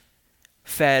only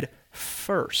fed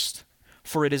first,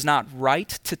 for it is not right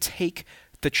to take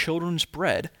the children's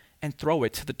bread and throw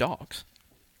it to the dogs.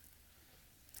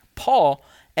 Paul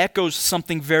echoes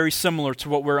something very similar to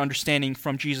what we're understanding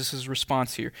from Jesus'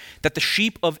 response here, that the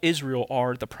sheep of Israel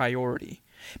are the priority.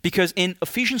 Because in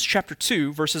Ephesians chapter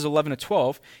 2, verses 11 to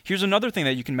 12, here's another thing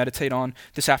that you can meditate on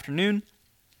this afternoon.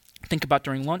 think about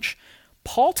during lunch.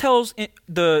 Paul tells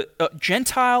the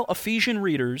Gentile Ephesian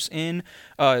readers in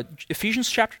Ephesians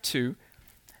chapter 2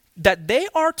 that they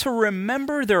are to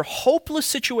remember their hopeless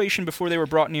situation before they were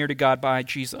brought near to God by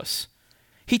Jesus.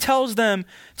 He tells them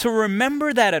to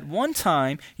remember that at one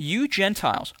time, you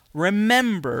Gentiles,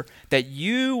 remember that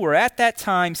you were at that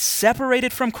time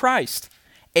separated from Christ,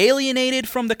 alienated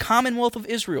from the commonwealth of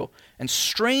Israel, and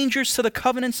strangers to the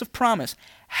covenants of promise,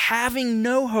 having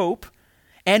no hope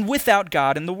and without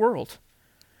God in the world.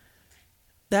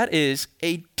 That is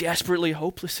a desperately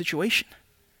hopeless situation.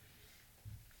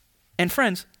 And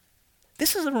friends,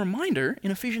 this is a reminder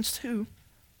in Ephesians 2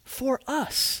 for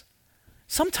us.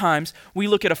 Sometimes we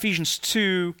look at Ephesians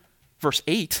 2, verse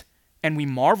 8, and we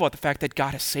marvel at the fact that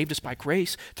God has saved us by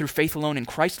grace through faith alone in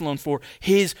Christ alone for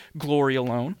his glory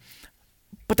alone.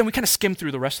 But then we kind of skim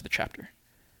through the rest of the chapter.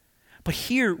 But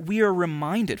here we are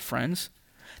reminded, friends,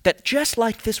 that just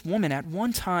like this woman at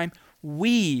one time,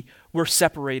 we were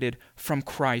separated from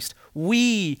Christ.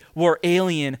 We were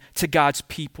alien to God's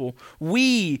people.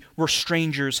 We were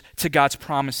strangers to God's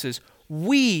promises.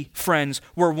 We, friends,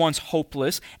 were once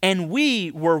hopeless, and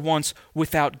we were once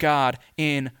without God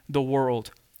in the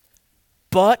world.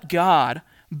 But God,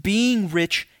 being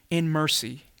rich in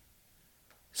mercy,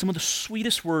 some of the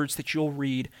sweetest words that you'll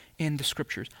read in the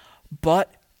scriptures,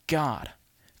 but God,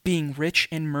 being rich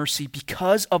in mercy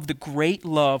because of the great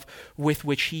love with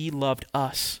which he loved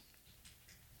us.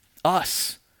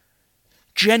 Us,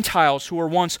 Gentiles who were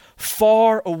once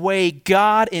far away,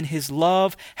 God in his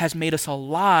love has made us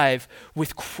alive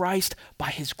with Christ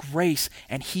by his grace,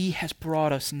 and he has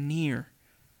brought us near.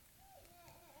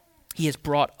 He has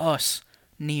brought us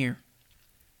near.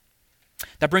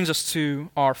 That brings us to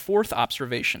our fourth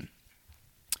observation.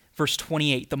 Verse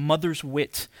 28, the mother's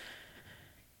wit.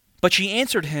 But she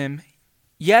answered him,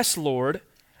 "Yes, Lord,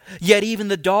 yet even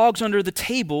the dogs under the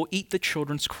table eat the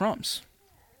children's crumbs."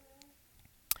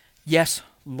 Yes,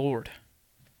 Lord,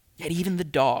 yet even the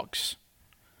dogs.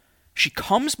 She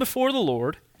comes before the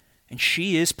Lord, and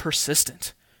she is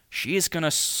persistent. She is going to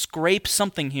scrape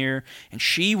something here, and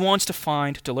she wants to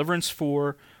find deliverance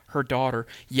for her daughter.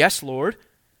 Yes, Lord,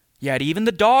 yet even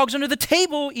the dogs under the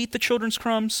table eat the children's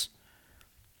crumbs.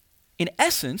 In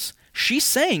essence, she's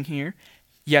saying here,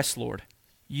 yes, Lord,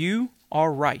 you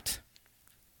are right.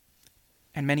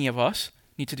 And many of us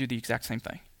need to do the exact same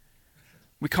thing.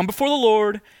 We come before the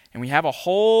Lord, and we have a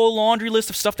whole laundry list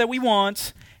of stuff that we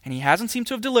want, and he hasn't seemed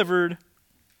to have delivered.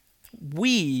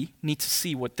 We need to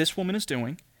see what this woman is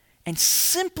doing and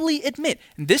simply admit,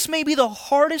 and this may be the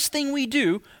hardest thing we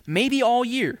do, maybe all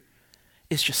year,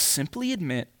 is just simply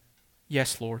admit,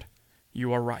 yes, Lord,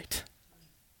 you are right.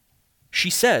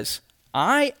 She says,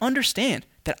 I understand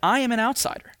that I am an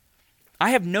outsider.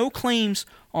 I have no claims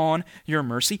on your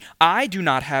mercy. I do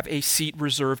not have a seat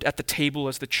reserved at the table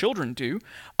as the children do.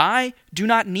 I do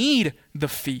not need the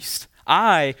feast.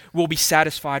 I will be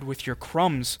satisfied with your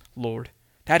crumbs, Lord.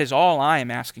 That is all I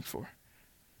am asking for.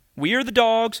 We are the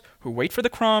dogs who wait for the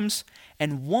crumbs,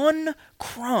 and one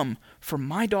crumb for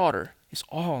my daughter is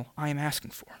all I am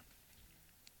asking for.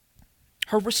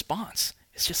 Her response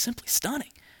is just simply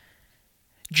stunning.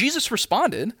 Jesus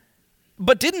responded,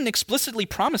 but didn't explicitly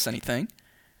promise anything.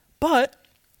 But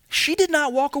she did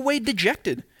not walk away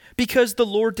dejected because the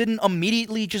Lord didn't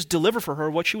immediately just deliver for her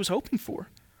what she was hoping for.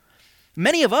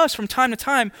 Many of us from time to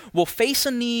time will face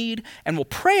a need and we'll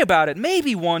pray about it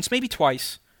maybe once, maybe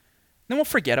twice. Then we'll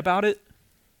forget about it.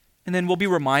 And then we'll be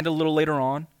reminded a little later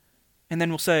on. And then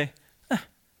we'll say,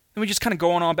 Then we just kind of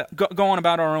go on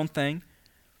about our own thing.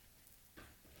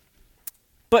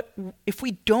 But if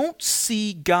we don't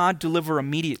see God deliver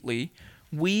immediately,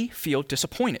 we feel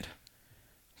disappointed.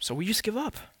 So we just give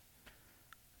up.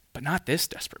 But not this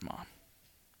desperate mom.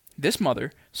 This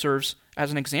mother serves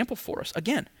as an example for us.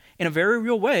 Again, in a very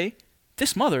real way,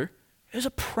 this mother is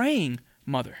a praying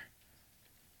mother.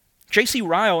 J.C.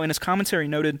 Ryle in his commentary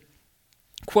noted,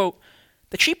 quote,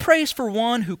 that she prays for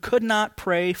one who could not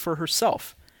pray for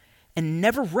herself and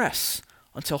never rests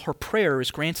until her prayer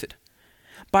is granted.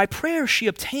 By prayer, she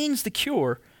obtains the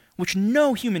cure which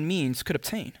no human means could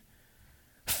obtain.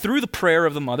 Through the prayer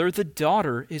of the mother, the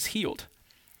daughter is healed.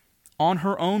 On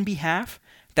her own behalf,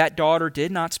 that daughter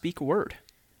did not speak a word,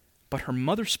 but her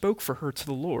mother spoke for her to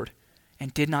the Lord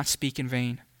and did not speak in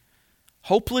vain.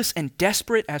 Hopeless and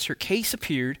desperate as her case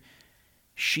appeared,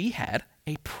 she had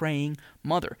a praying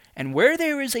mother. And where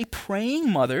there is a praying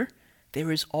mother,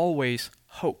 there is always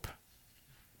hope.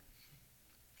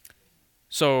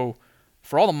 So,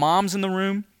 for all the moms in the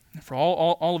room, for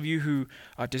all of you who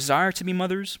desire to be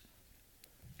mothers,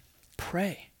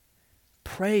 pray.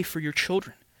 Pray for your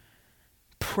children.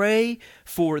 Pray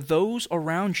for those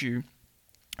around you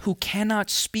who cannot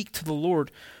speak to the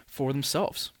Lord for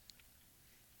themselves.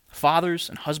 Fathers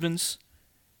and husbands,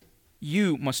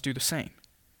 you must do the same.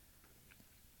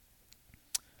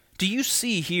 Do you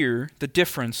see here the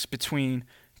difference between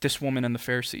this woman and the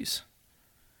Pharisees?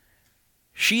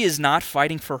 She is not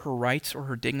fighting for her rights or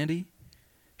her dignity.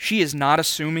 She is not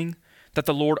assuming that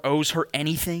the Lord owes her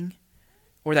anything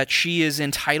or that she is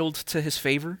entitled to his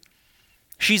favor.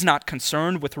 She's not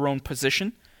concerned with her own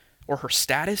position or her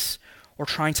status or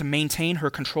trying to maintain her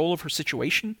control of her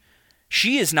situation.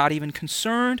 She is not even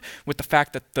concerned with the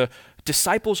fact that the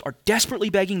disciples are desperately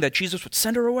begging that Jesus would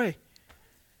send her away.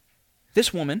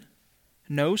 This woman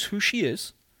knows who she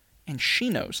is, and she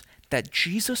knows that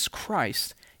Jesus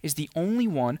Christ is the only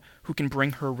one who can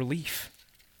bring her relief.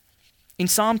 In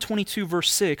Psalm 22,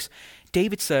 verse 6,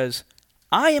 David says,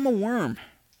 "I am a worm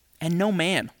and no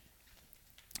man."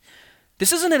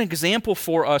 This isn't an example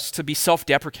for us to be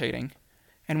self-deprecating,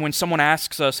 and when someone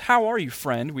asks us, "How are you,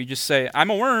 friend?" we just say, "I'm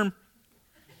a worm."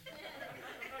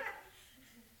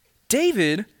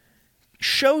 David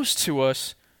shows to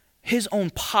us his own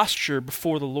posture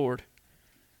before the Lord.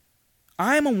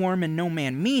 I am a worm and no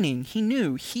man, meaning he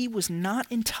knew he was not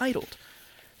entitled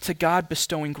to God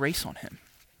bestowing grace on him.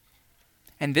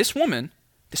 And this woman,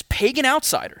 this pagan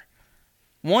outsider,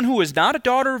 one who is not a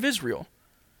daughter of Israel,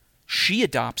 she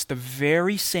adopts the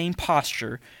very same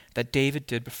posture that David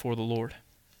did before the Lord.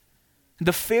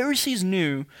 The Pharisees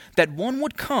knew that one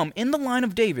would come in the line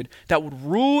of David that would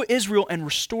rule Israel and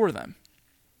restore them.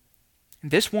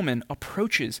 And this woman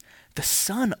approaches the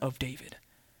son of David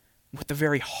with the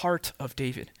very heart of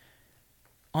David,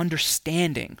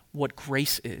 understanding what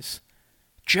grace is.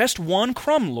 Just one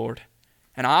crumb, Lord,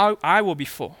 and I will be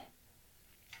full.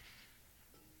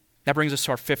 That brings us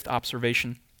to our fifth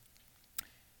observation.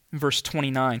 In verse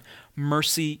 29,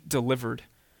 mercy delivered.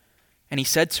 And he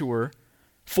said to her,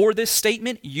 "For this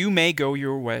statement you may go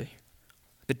your way.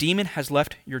 The demon has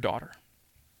left your daughter."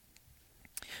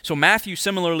 So Matthew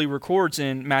similarly records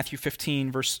in Matthew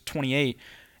 15, verse 28,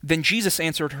 "Then Jesus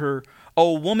answered her,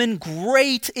 'O woman,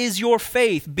 great is your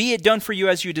faith. Be it done for you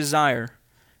as you desire.'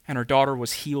 And her daughter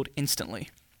was healed instantly."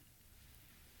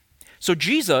 So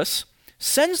Jesus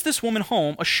sends this woman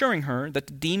home, assuring her that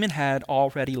the demon had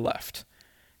already left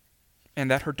and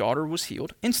that her daughter was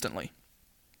healed instantly.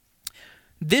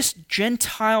 This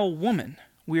Gentile woman,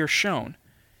 we are shown,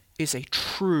 is a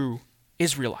true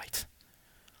Israelite.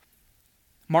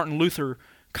 Martin Luther,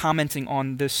 commenting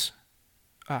on this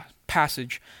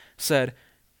passage, said,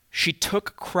 "She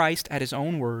took Christ at his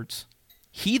own words.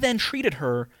 He then treated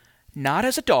her not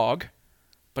as a dog,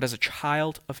 but as a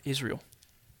child of Israel.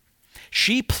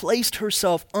 She placed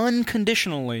herself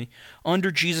unconditionally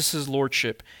under Jesus'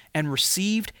 lordship and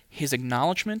received his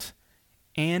acknowledgement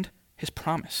and his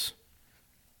promise.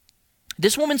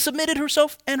 This woman submitted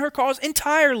herself and her cause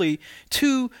entirely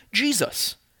to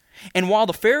Jesus. And while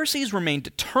the Pharisees remained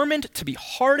determined to be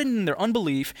hardened in their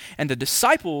unbelief and the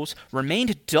disciples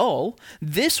remained dull,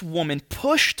 this woman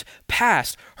pushed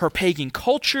past her pagan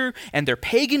culture and their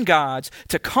pagan gods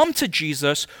to come to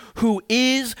Jesus, who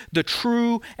is the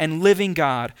true and living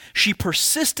God. She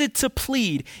persisted to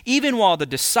plead even while the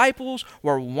disciples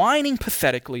were whining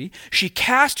pathetically. She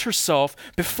cast herself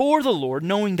before the Lord,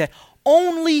 knowing that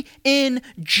only in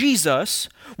Jesus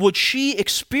would she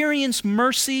experience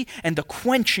mercy and the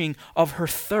quenching of her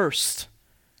thirst.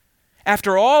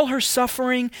 After all her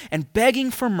suffering and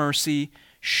begging for mercy,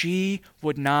 she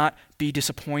would not be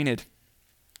disappointed.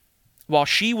 While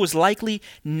she was likely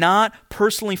not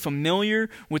personally familiar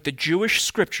with the Jewish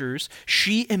scriptures,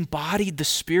 she embodied the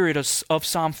spirit of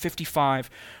Psalm 55,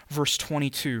 verse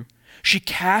 22. She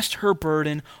cast her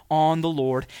burden on the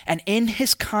Lord, and in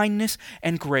his kindness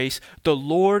and grace, the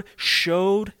Lord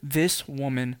showed this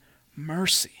woman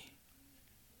mercy.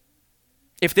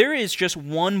 If there is just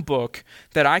one book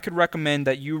that I could recommend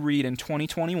that you read in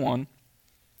 2021,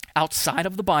 outside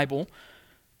of the Bible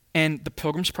and The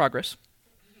Pilgrim's Progress,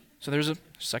 so there's a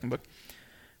second book.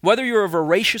 Whether you're a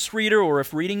voracious reader or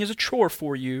if reading is a chore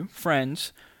for you,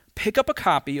 friends, pick up a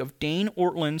copy of Dane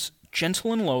Ortlund's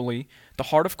Gentle and Lowly, The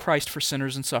Heart of Christ for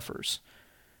Sinners and Sufferers.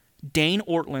 Dane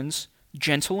Ortlund's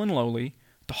Gentle and Lowly,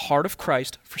 The Heart of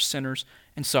Christ for Sinners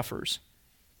and Sufferers.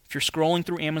 If you're scrolling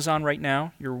through Amazon right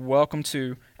now, you're welcome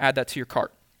to add that to your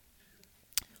cart.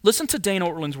 Listen to Dane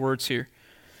Ortlund's words here.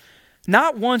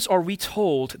 Not once are we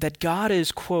told that God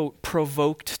is, quote,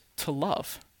 provoked to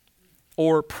love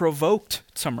or provoked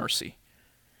to mercy.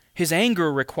 His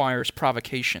anger requires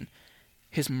provocation.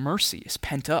 His mercy is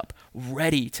pent up,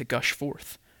 ready to gush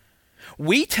forth.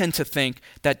 We tend to think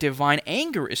that divine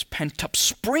anger is pent up,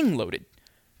 spring-loaded.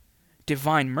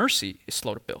 Divine mercy is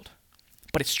slow to build,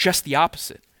 but it's just the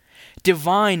opposite.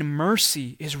 Divine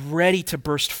mercy is ready to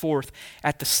burst forth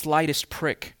at the slightest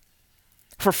prick.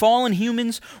 For fallen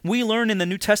humans, we learn in the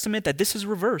New Testament that this is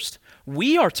reversed.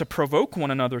 We are to provoke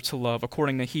one another to love,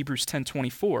 according to Hebrews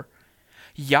 10:24.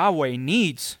 Yahweh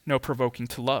needs no provoking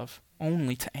to love,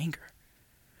 only to anger.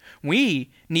 We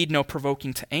need no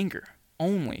provoking to anger,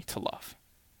 only to love.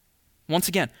 Once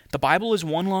again, the Bible is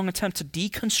one long attempt to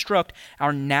deconstruct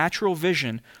our natural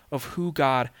vision of who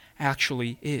God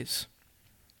actually is.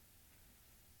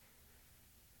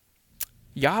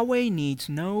 Yahweh needs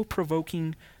no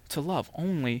provoking to love,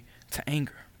 only to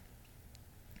anger.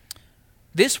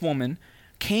 This woman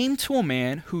came to a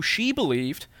man who she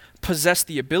believed possessed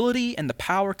the ability and the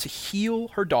power to heal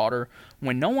her daughter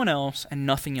when no one else and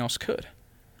nothing else could.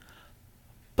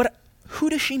 But who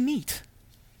does she meet?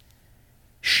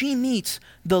 She meets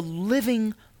the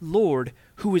living Lord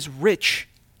who is rich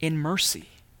in mercy.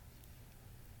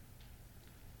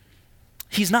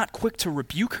 He's not quick to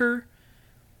rebuke her.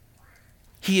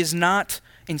 He is not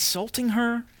insulting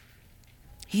her.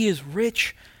 He is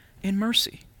rich in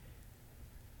mercy.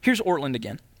 Here's Ortlund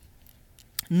again.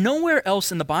 Nowhere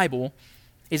else in the Bible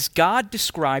is God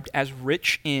described as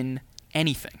rich in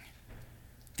anything.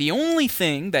 The only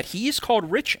thing that he is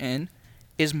called rich in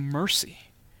is mercy.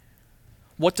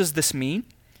 What does this mean?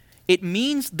 It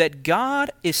means that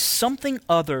God is something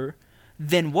other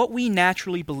than what we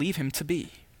naturally believe him to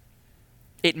be.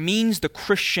 It means the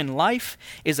Christian life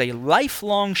is a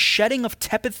lifelong shedding of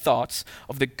tepid thoughts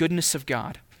of the goodness of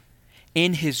God.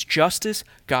 In his justice,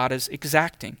 God is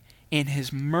exacting. In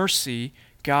his mercy,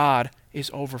 God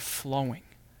is overflowing.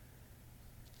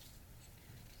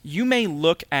 You may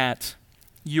look at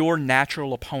your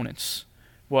natural opponents,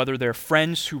 whether they're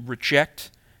friends who reject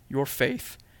your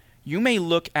faith. You may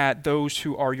look at those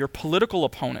who are your political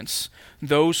opponents,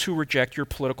 those who reject your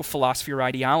political philosophy or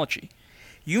ideology.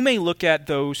 You may look at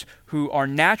those who are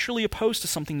naturally opposed to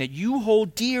something that you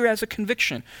hold dear as a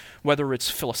conviction, whether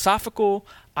it's philosophical,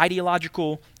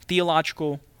 ideological,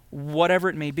 theological, whatever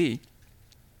it may be.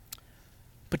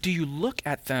 But do you look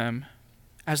at them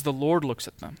as the Lord looks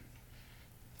at them?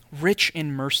 Rich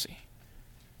in mercy,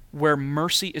 where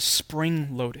mercy is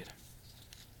spring-loaded.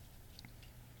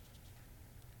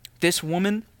 This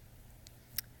woman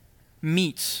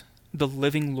meets the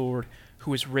living Lord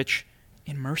who is rich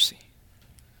in mercy.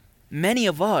 Many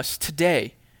of us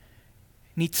today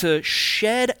need to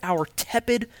shed our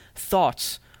tepid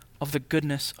thoughts of the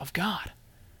goodness of God.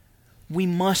 We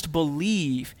must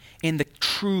believe in the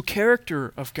true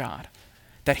character of God,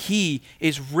 that he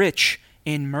is rich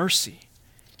in mercy,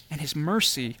 and his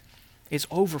mercy is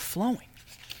overflowing.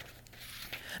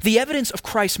 The evidence of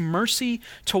Christ's mercy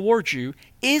towards you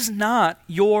is not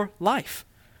your life.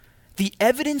 The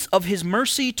evidence of his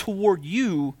mercy toward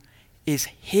you is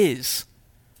his.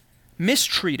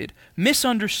 Mistreated,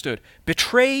 misunderstood,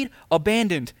 betrayed,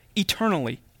 abandoned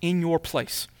eternally in your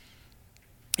place.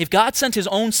 If God sent his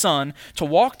own Son to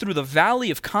walk through the valley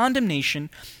of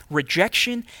condemnation,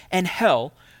 rejection, and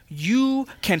hell, you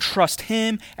can trust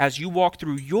him as you walk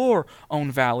through your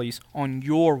own valleys on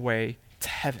your way to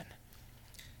heaven.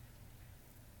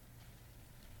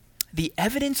 The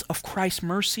evidence of Christ's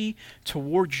mercy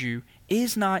towards you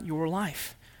is not your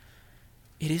life.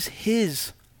 It is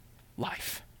his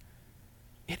life.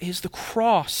 It is the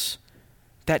cross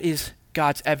that is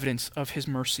God's evidence of his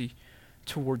mercy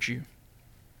towards you.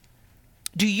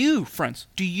 Do you, friends,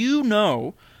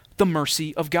 know the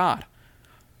mercy of God?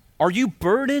 Are you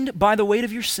burdened by the weight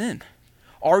of your sin?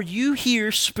 Are you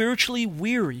here spiritually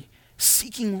weary,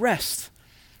 seeking rest?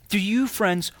 Do you,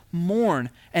 friends, mourn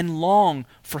and long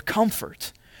for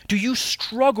comfort? Do you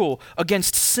struggle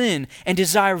against sin and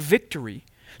desire victory?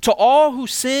 To all who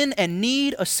sin and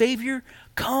need a Savior,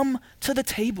 come to the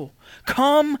table.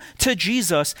 Come to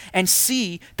Jesus and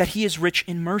see that he is rich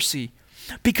in mercy.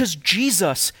 Because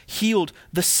Jesus healed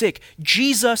the sick.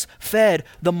 Jesus fed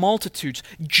the multitudes.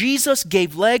 Jesus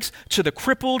gave legs to the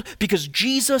crippled. Because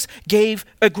Jesus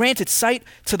granted sight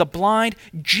to the blind.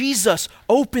 Jesus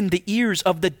opened the ears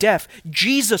of the deaf.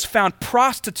 Jesus found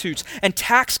prostitutes and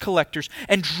tax collectors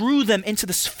and drew them into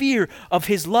the sphere of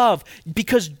his love.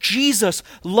 Because Jesus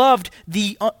loved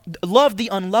the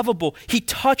unlovable. He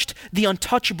touched the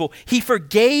untouchable. He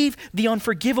forgave the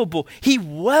unforgivable. He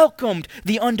welcomed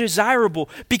the undesirable.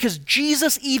 Because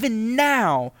Jesus even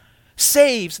now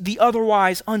saves the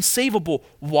otherwise unsavable.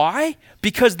 Why?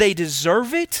 Because they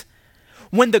deserve it?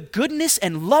 When the goodness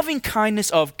and loving kindness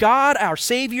of God our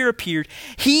Savior appeared,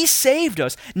 he saved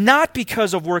us, not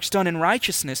because of works done in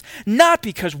righteousness, not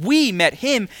because we met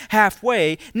him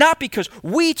halfway, not because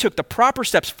we took the proper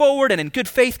steps forward and in good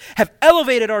faith have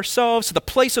elevated ourselves to the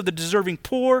place of the deserving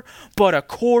poor, but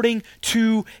according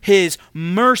to his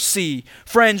mercy.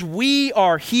 Friends, we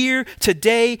are here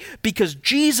today because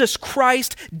Jesus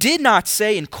Christ did not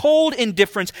say in cold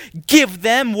indifference, give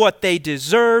them what they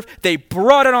deserve. They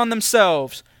brought it on themselves.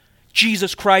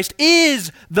 Jesus Christ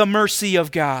is the mercy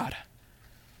of God.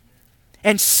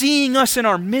 And seeing us in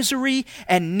our misery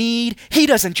and need, he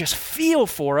doesn't just feel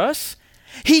for us.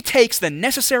 He takes the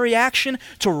necessary action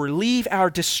to relieve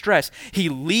our distress. He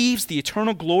leaves the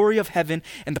eternal glory of heaven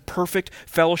and the perfect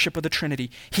fellowship of the Trinity.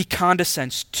 He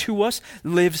condescends to us,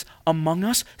 lives among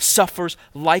us, suffers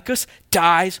like us,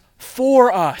 dies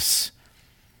for us.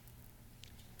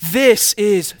 This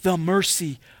is the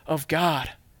mercy of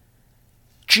God.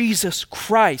 Jesus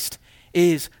Christ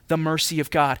is the mercy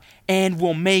of God and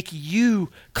will make you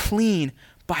clean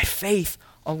by faith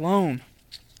alone.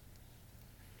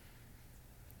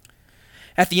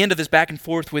 At the end of this back and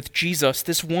forth with Jesus,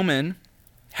 this woman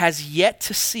has yet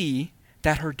to see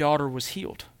that her daughter was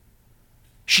healed.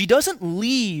 She doesn't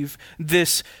leave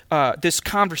this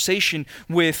conversation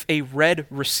with a red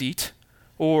receipt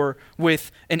or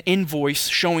with an invoice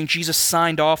showing Jesus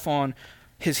signed off on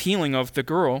his healing of the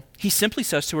girl. He simply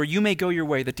says to her, you may go your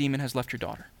way, the demon has left your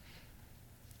daughter.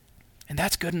 And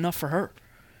that's good enough for her.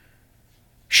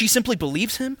 She simply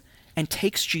believes him and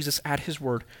takes Jesus at his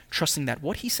word, trusting that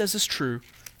what he says is true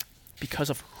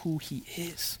because of who he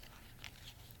is.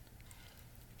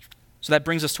 So that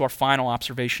brings us to our final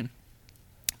observation,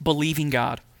 believing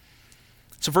God.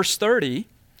 So verse 30,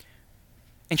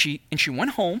 and she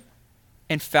went home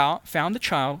and found the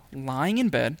child lying in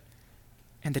bed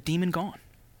and the demon gone.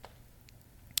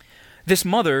 This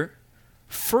mother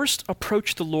first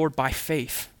approached the Lord by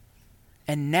faith,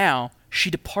 and now she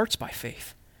departs by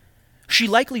faith. She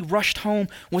likely rushed home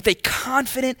with a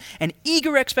confident and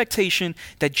eager expectation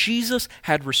that Jesus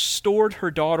had restored her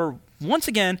daughter once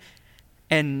again,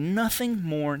 and nothing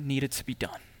more needed to be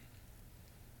done.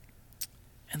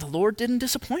 And the Lord didn't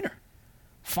disappoint her.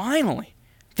 Finally,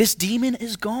 this demon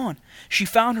is gone. She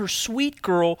found her sweet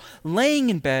girl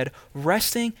laying in bed,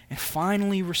 resting, and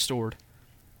finally restored.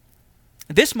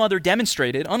 This mother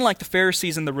demonstrated, unlike the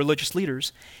Pharisees and the religious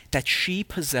leaders, that she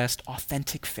possessed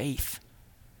authentic faith.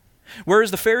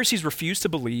 Whereas the Pharisees refused to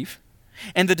believe,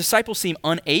 and the disciples seem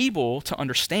unable to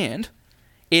understand,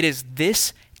 it is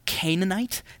this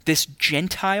Canaanite, this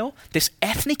Gentile, this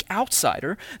ethnic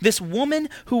outsider, this woman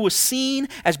who was seen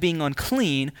as being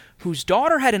unclean, whose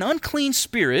daughter had an unclean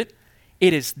spirit,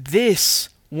 it is this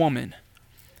woman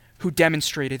who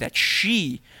demonstrated that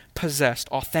she possessed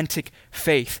authentic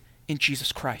faith in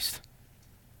Jesus Christ.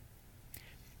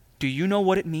 Do you know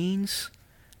what it means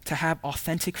to have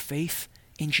authentic faith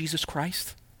in Jesus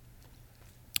Christ?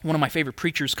 One of my favorite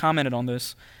preachers commented on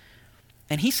this,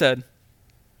 and he said,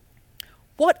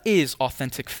 what is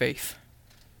authentic faith?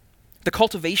 The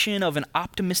cultivation of an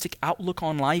optimistic outlook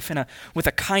on life and with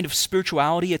a kind of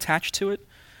spirituality attached to it?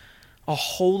 A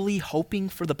holy hoping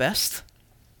for the best?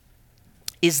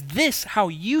 Is this how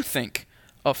you think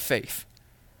of faith?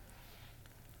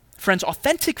 Friends,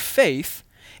 authentic faith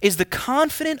is the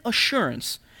confident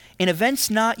assurance in events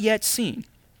not yet seen.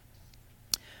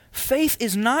 Faith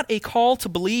is not a call to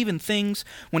believe in things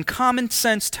when common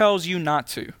sense tells you not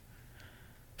to.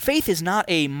 Faith is not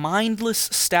a mindless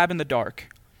stab in the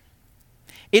dark.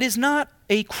 It is not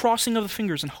a crossing of the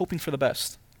fingers and hoping for the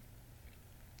best.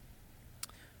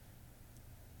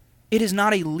 It is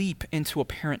not a leap into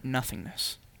apparent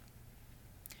nothingness.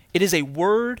 It is a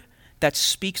word that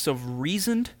speaks of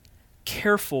reasoned,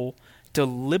 careful,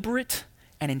 deliberate,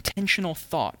 and intentional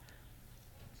thought.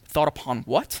 Thought upon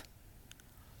what?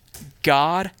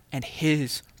 God and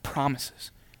his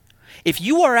promises. If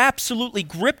you are absolutely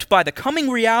gripped by the coming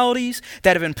realities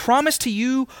that have been promised to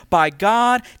you by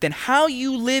God, then how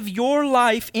you live your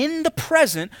life in the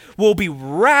present will be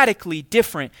radically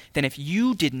different than if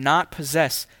you did not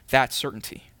possess that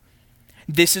certainty.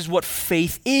 This is what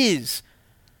faith is.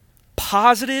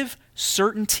 Positive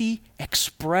certainty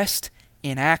expressed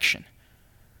in action.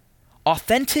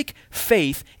 Authentic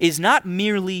faith is not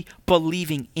merely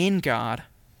believing in God,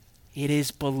 it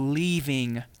is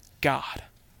believing God.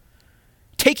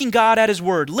 Taking God at his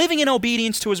word, living in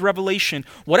obedience to his revelation,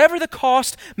 whatever the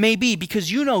cost may be,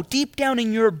 because you know deep down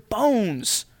in your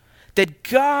bones that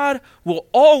God will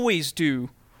always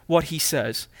do what he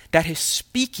says, that his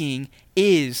speaking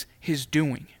is his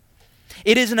doing.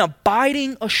 It is an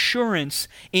abiding assurance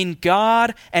in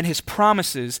God and his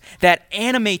promises that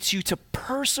animates you to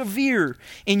persevere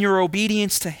in your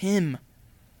obedience to him.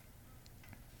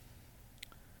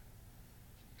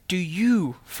 Do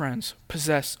you, friends,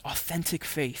 possess authentic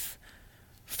faith?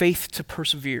 Faith to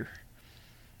persevere?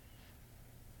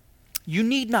 You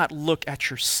need not look at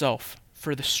yourself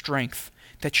for the strength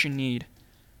that you need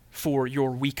for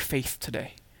your weak faith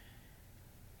today.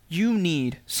 You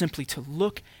need simply to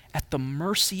look at the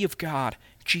mercy of God,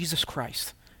 Jesus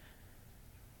Christ.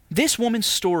 This woman's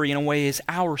story, in a way, is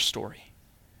our story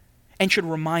and should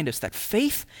remind us that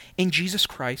faith in Jesus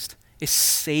Christ is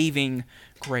saving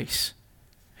grace,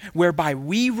 whereby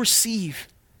we receive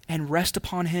and rest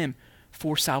upon him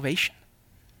for salvation,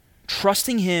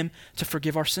 trusting him to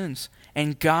forgive our sins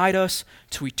and guide us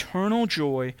to eternal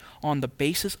joy on the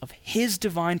basis of his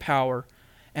divine power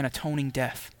and atoning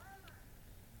death.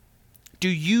 Do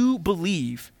you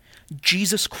believe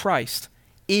Jesus Christ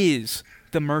is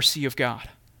the mercy of God?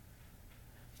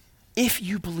 If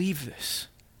you believe this,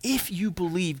 if you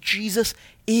believe Jesus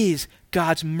is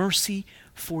God's mercy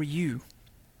for you,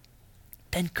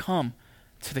 then come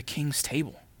to the King's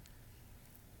table,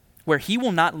 where he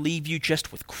will not leave you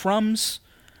just with crumbs,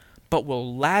 but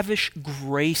will lavish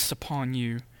grace upon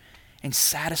you and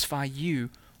satisfy you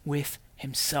with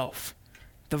himself,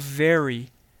 the very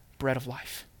bread of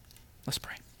life. Let's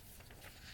pray.